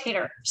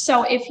facilitator.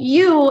 So if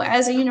you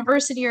as a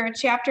university or a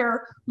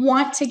chapter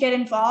want to get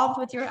involved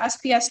with your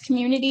SPS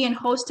community and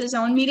host a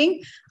zone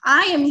meeting,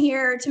 I am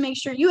here to make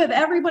sure you have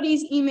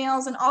everybody's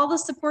emails and all the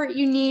support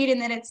you need,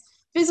 and that it's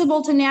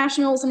visible to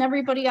nationals and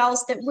everybody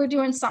else that we're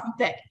doing something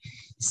big.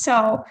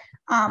 So,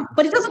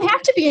 but it doesn't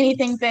have to be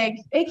anything big.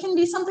 It can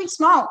be something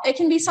small. It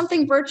can be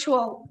something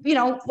virtual, you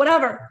know,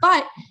 whatever.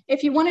 But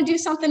if you want to do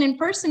something in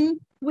person,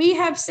 we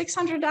have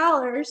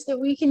 $600 that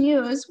we can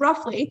use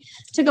roughly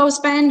to go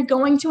spend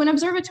going to an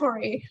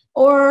observatory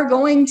or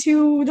going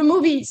to the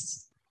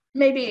movies,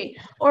 maybe,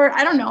 or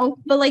I don't know,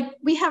 but like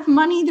we have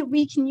money that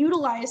we can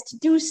utilize to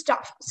do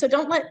stuff. So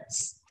don't let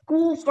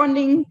school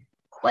funding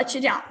let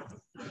you down,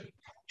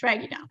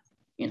 drag you down,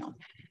 you know.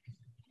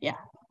 Yeah.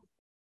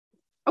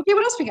 Okay,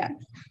 what else we got?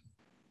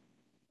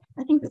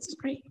 I think this is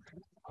great.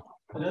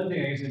 Another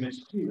thing I guess I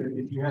mentioned too,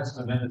 if you have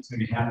some event that's going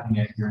to be happening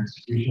at your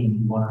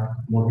institution, you want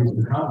more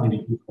people to come,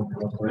 maybe people from the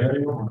local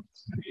area, or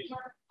it's going to be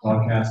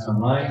broadcast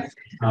online,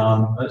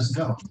 let us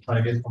know.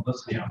 Try to get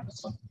publicity out.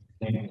 That's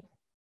something.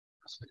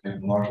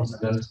 Marshall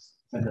sent us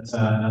an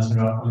announcement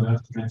about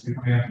events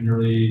coming up in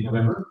early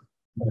November.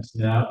 Let's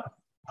get out.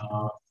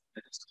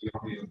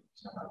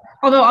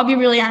 Although I'll be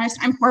really honest,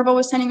 I'm horrible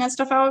with sending that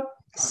stuff out.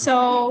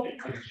 So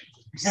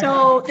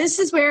this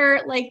is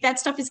where like that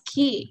stuff is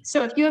key.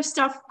 So if you have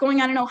stuff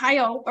going on in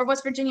Ohio or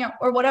West Virginia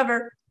or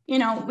whatever, you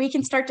know, we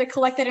can start to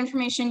collect that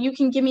information. You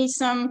can give me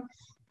some,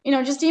 you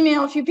know, just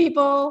email a few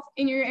people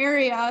in your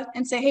area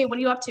and say, hey, what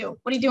are you up to?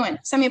 What are you doing?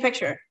 Send me a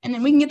picture. And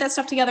then we can get that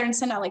stuff together and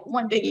send out like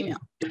one big email.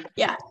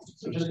 Yeah.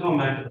 So just going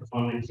back to the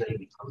funding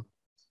thing,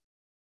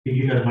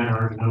 you guys might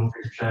already know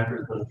for your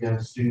chapters, but if you have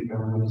a student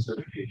government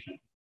association,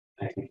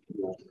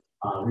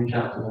 reach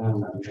out to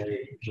them and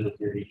they usually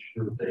give each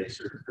group a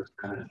certain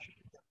percentage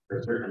for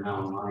a certain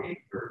amount of money.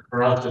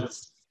 For us,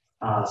 it's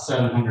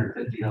 $750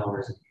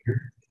 a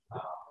year.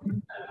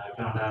 And I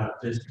found out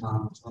at this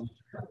time, some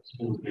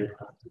schools get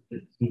up to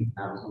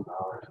 $15,000.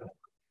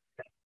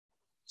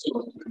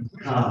 So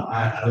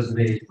I was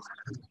amazed.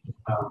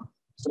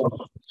 So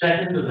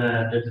check into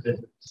that if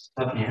it's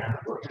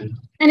something.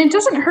 And it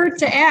doesn't hurt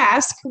to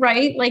ask,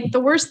 right? Like the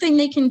worst thing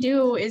they can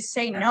do is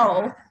say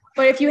no.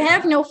 But if you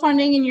have no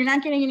funding and you're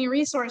not getting any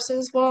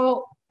resources,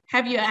 well,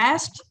 have you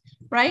asked,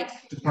 right?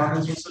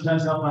 Departments will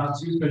sometimes help out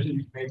too, especially if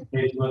you make the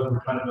case whether we're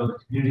trying to build a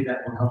community that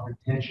will help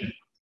retention.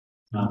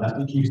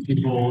 That keeps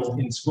people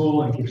in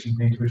school and keeps you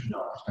paying tuition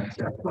dollars. Right?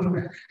 So that's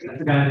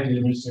the kind of thing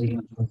that you say.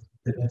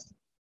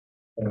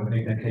 So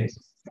make that case.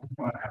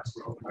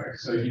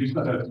 So you just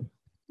got to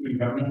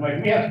government,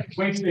 like, yeah,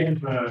 wait to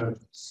the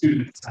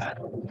student side.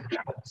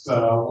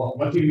 So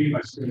what do you mean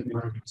by student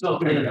learning? So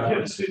if you have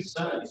a student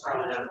senate, you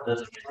probably have a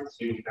designated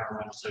student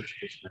government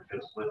association that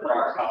goes with it.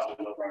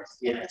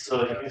 Yeah,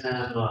 so if you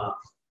have,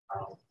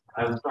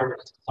 I would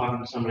start talking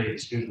to somebody at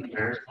student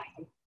affairs,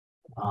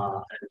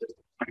 and just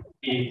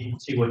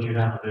see what you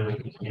have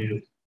available to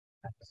you.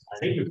 I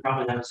think we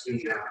probably have a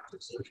student government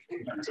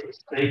association. So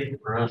it's paid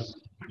for us.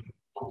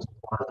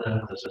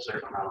 There's a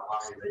certain amount of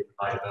money they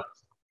divide up.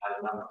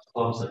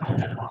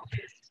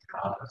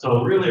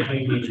 So really,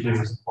 we need to do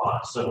is apply.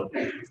 So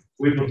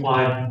we've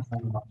applied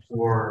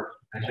for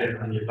actually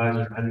from the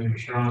advisor Henry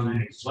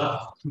Strong as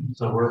well.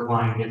 So we're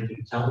applying to get a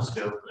new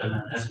telescope, and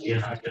then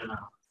SPS is going to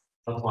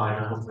apply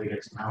to hopefully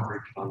get some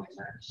outreach funding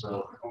there.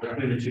 So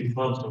between the two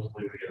clubs,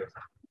 hopefully we get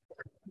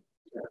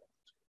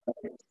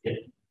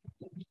it.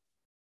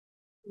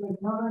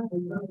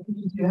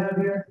 You have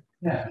here?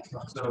 Yeah.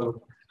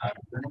 So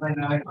Renee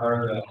and I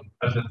are the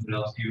presidents of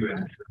LSU,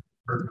 and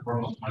first and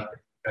foremost, want to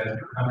thank you guys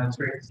for coming. It's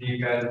great to see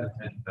you guys and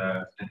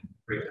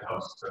great to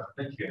host. So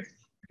thank you guys.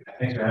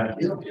 Thanks for having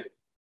me.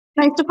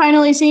 Nice to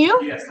finally see you.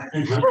 Yes.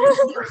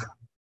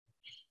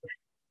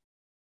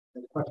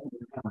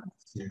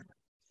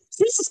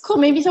 This is cool.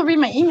 Maybe he'll read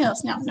my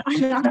emails now. No,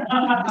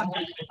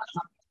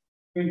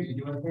 Do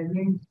you want to say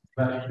anything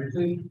about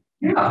briefly?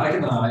 Yeah, I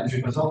can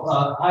introduce myself.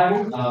 Hi,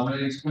 my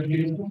name is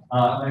Quinn.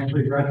 I'm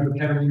actually a graduate of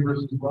Kevin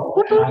University as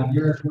well. I'm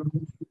here at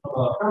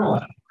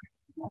Thermal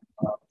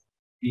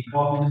the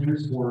call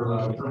interest for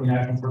the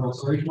National Thermal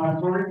Acceleration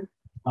Laboratory.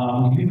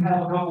 We do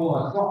have a couple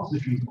of slot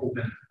positions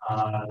open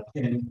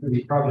in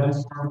the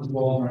projects firm as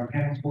well as our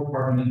campus sport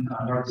department,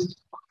 Darcy.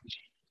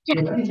 So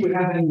I think we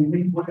have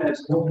any look at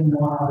open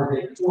one hour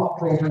day swap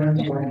program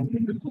or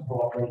any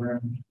football program.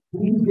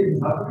 We need to get in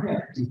touch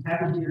with you.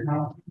 Happy to your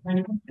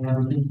conversation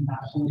and we can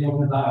absolutely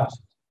open it out.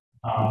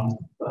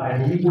 But I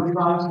believe we're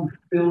trying to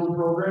build the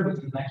program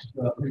within the next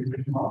 3 to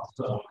 6 months.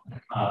 So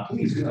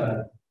please get in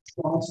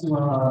touch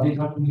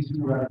with me.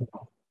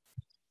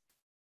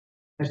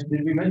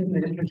 Did we mention the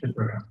internship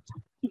program?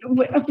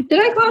 Did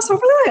I gloss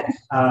over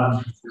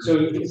that?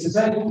 So since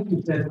I think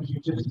you said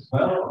just as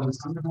well on the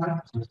summertime,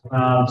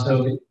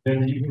 so they're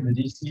in the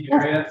DC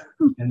area,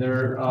 and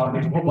there's a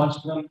whole bunch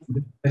of them.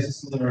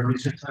 Places that are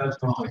research labs,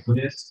 like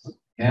this,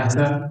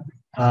 NASA.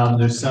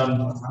 There's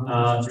some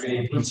for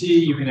APT.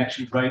 You can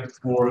actually write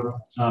for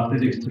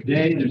physics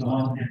today. There's a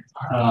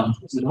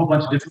whole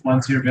bunch of different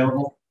ones here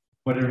available.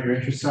 Whatever your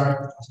interests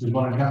are. There's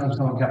one on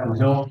Capitol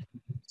Hill.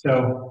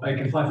 So I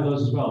can apply for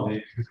those as well.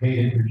 They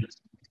pay internships.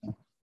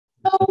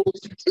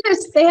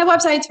 They have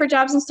websites for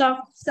jobs and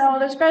stuff. So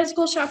there's Grad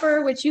School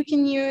Shopper, which you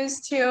can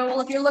use to,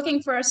 well, if you're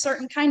looking for a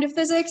certain kind of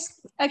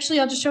physics. Actually,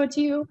 I'll just show it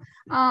to you.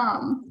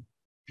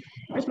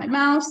 Where's my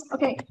mouse?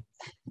 Okay.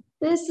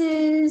 This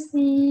is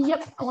the,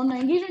 alumni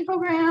engagement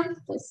program.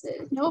 This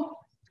is, nope.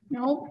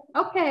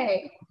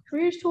 Okay.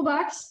 Careers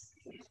Toolbox.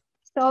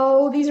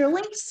 So these are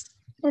links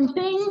and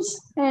things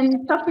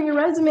and stuff for your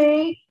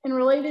resume and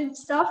related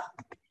stuff.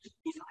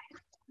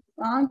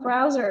 Wrong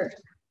browser.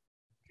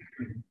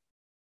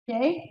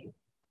 Okay.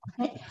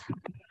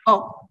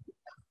 Oh.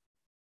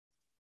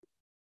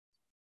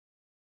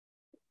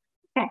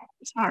 Okay,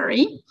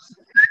 sorry.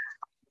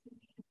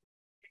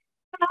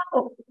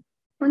 Oh,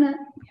 we're not.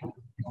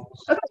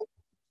 Okay.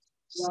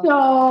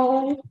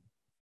 So,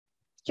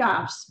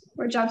 jobs.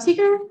 We're a job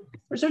seeker.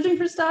 We're searching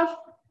for stuff.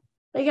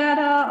 They got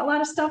a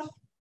lot of stuff.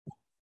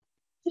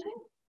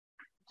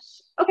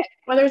 Okay,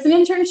 whether it's an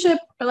internship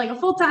or like a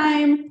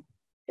full-time,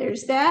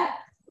 there's that.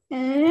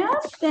 And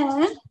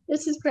then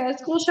this is Grad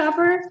School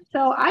Shopper.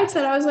 So I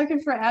said I was looking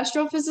for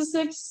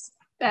astrophysics,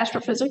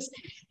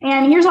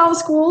 and here's all the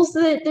schools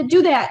that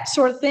do that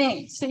sort of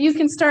thing. So you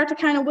can start to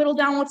kind of whittle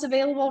down what's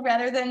available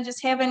rather than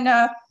just having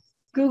to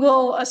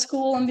Google a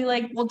school and be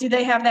like, well, do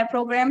they have that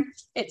program?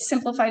 It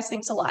simplifies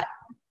things a lot.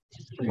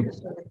 Okay.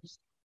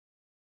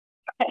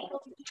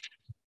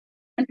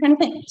 I'm trying to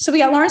think. So we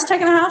got Lawrence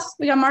Tech in the house.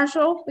 We got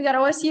Marshall. We got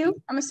OSU,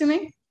 I'm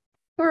assuming.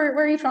 Where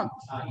are you from?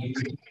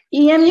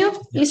 EMU?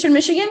 Eastern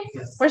Michigan?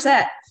 Yes. Where's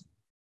that?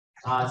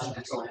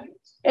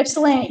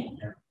 Ypsilanti.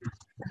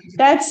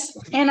 That's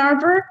Ann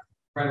Arbor?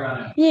 Right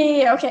around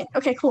Yeah.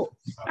 Okay, cool.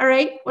 All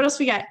right. What else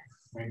we got?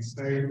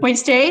 Wayne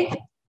State.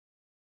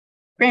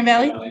 Grand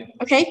Valley.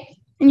 Okay.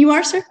 And you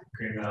are, sir?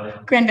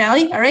 Grand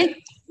Valley. All right.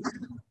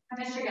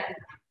 Michigan.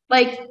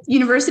 Like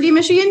University of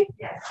Michigan?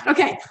 Yes.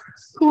 Okay.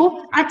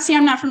 Cool.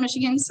 I'm not from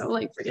Michigan, so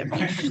like forgive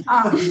me.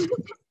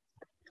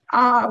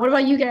 What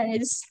about you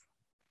guys?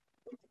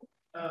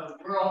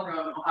 We're all from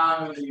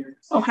Ohio Northern.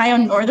 Ohio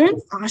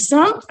Northern.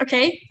 Awesome.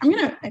 Okay. I'm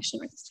gonna actually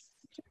write this.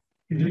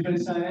 Can you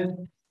please sign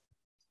in?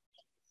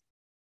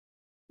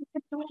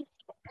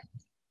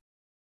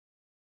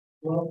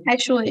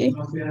 Actually,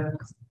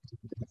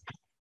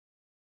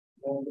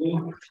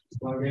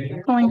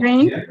 going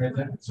green. Yeah, right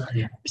there.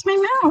 Sorry. Where's my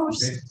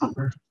mouse?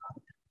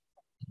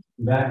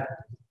 Back.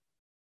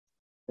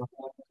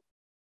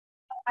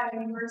 Ohio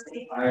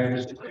University. I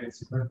just played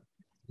super.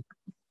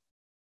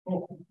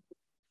 Oh.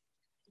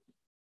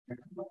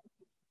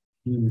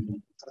 Any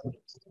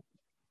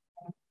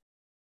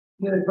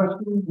other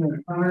questions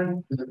or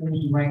comments? Is there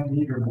anything you might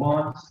need or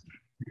want?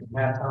 You can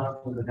pass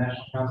on to the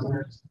national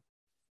counselors.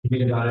 You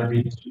meet about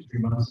every 2-3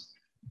 months.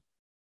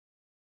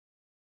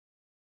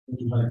 Would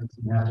you like to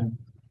see happen?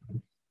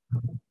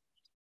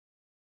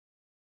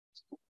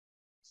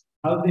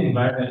 How's the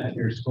environment at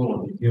your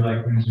school? Do you feel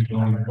like things are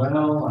going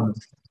well on the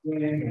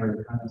beginning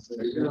or kind of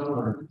slow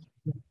or?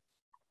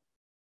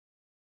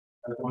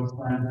 Everyone's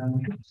fine then?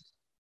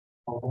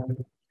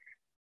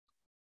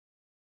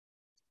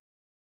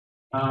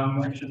 I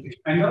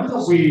know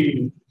that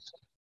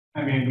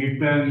we've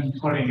been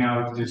putting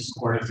out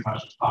Discord as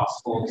much as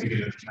possible to get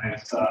a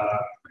nice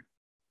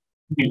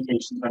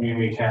communications. I mean,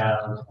 we have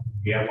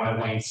one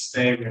at Wayne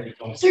State.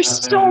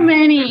 There's so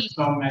many.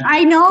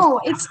 I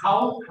know. It's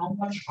how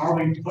much are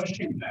we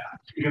pushing that?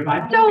 Because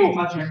I don't see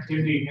much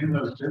activity in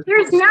those.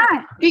 There's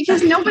not,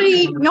 because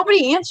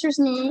nobody answers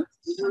me.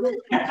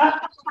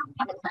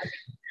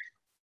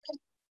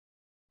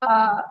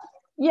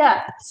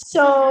 Yeah,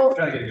 so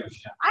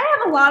I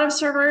have a lot of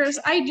servers.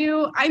 I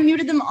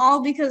muted them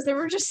all because there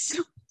were just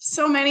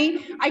so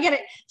many. I get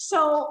it.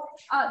 So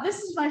this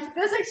is my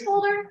physics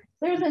folder.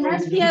 There's an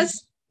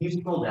SPS. You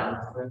scroll down.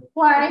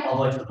 Why? All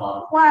the way to the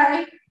bottom.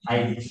 Why?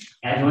 Is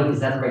that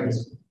the right?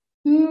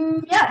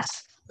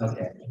 Yes.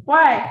 Okay.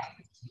 Why?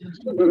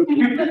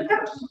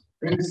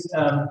 There's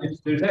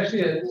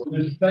actually a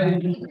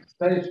study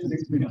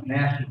physics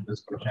national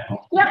Discord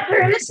channel. Yep,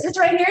 there it is. It's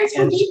right here. It's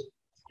and,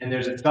 and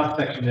there's a stuff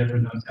section there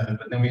for Zone 7,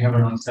 but then we have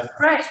our own separate.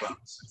 Right.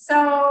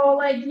 So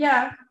like,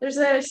 yeah,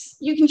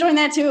 you can join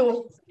that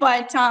too.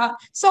 But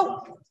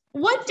so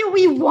what do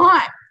we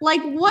want?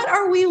 Like, what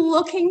are we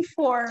looking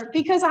for?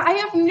 Because I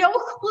have no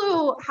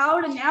clue how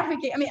to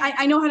navigate. I mean,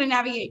 I know how to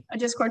navigate a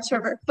Discord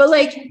server, but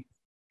like,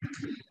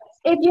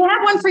 if you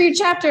have one for your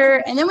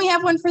chapter and then we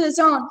have one for the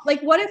zone, like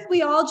what if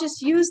we all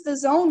just use the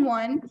zone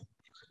one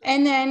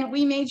and then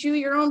we made you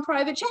your own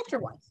private chapter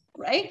one,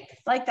 right?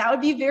 Like that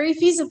would be very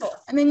feasible.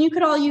 And then you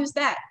could all use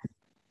that.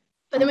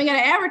 But then we got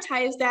to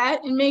advertise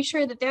that and make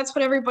sure that that's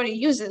what everybody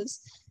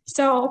uses.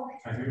 So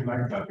I do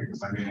like that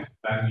because I mean,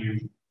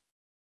 then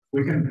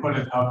we can put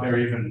it out there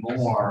even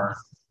more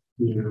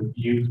to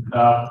use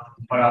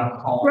put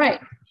out calls. right.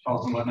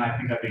 And I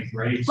think that'd be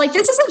great. Like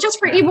this isn't just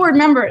for e-board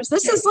members.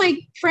 This is like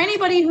for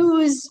anybody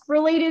who's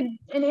related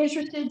and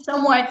interested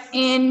somewhat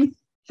in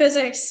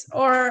physics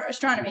or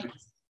astronomy,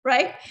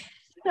 right?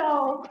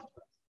 So,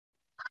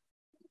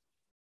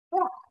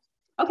 yeah.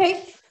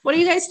 Okay, what do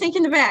you guys think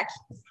in the back?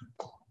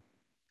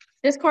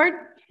 Discord?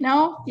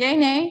 No? Yay,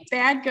 nay?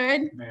 Bad,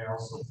 good? May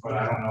also, but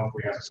I don't know if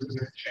we have a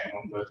specific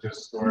channel, but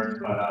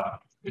Discord, but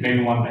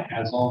maybe one that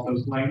has all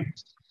those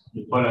links.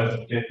 You put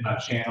a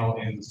channel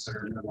in the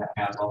server that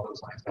has all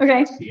those links.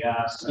 Okay.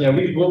 SPS. Yeah,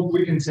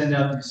 we can send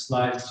out these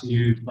slides to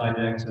you, slide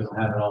decks, it'll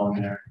have it all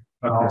in there.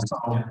 But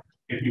also,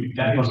 if you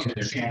dedicate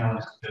the channel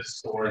to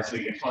Discord, so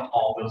you can put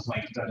all those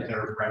links that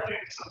are directly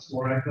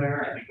accessible right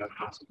there, I think that's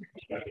also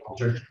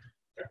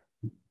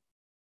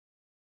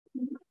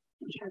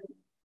Sure.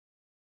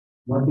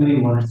 What do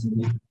you want us to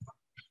do?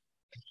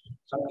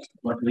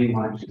 What do you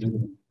want us to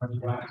do?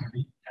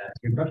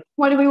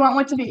 What do we want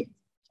what to be?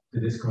 The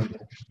Discord.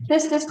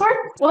 This Discord?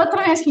 Well, that's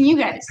what I'm asking you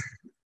guys.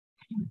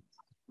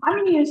 I'm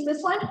gonna use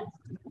this one.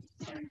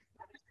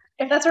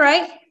 If that's all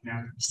right.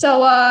 Yeah.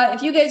 So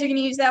if you guys are gonna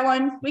use that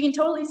one, we can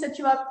totally set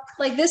you up.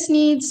 Like this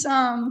needs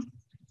this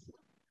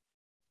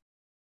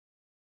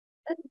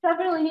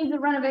definitely needs a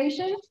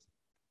renovation.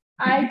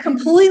 I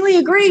completely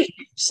agree.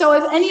 So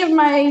if any of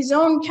my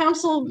zone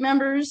council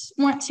members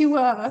want to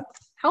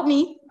help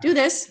me do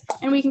this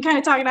and we can kind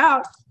of talk it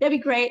out, that'd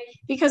be great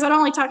because I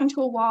don't like talking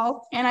to a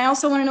wall. And I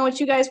also want to know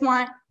what you guys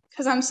want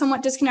because I'm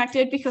somewhat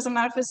disconnected because I'm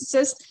not a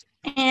physicist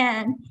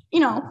and, you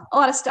know, a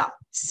lot of stuff.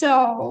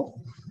 So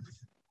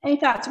any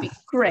thoughts would be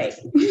great.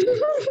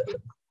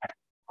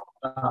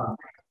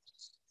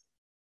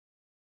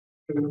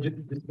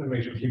 Just to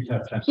make sure we keep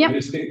that time. Yep.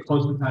 Just get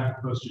close to time,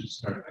 close to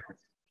start.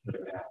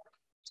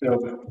 So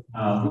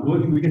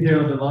we can do a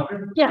little bit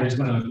longer. Yeah. I just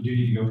want to do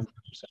you to go.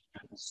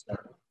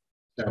 Start.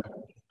 So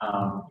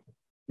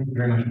thank you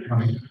very much for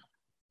coming.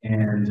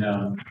 And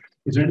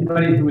is there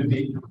anybody who would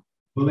be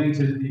willing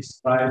to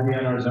strive be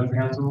on our zone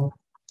council?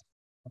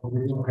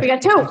 We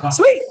got two.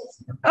 Sweet.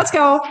 Let's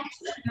go.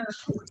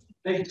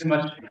 Thank you so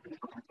much.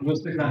 We'll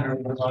stick on here a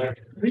little longer.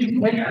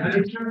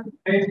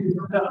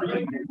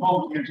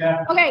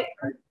 Okay.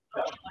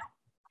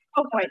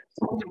 Oh boy.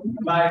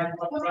 Bye.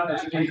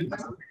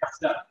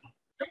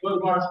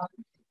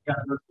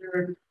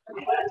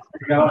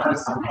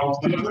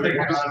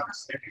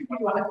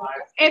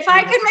 If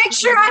I could make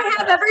sure I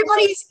have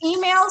everybody's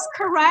emails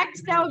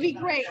correct, that would be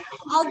great.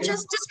 I'll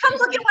just come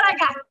look at what I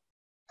got.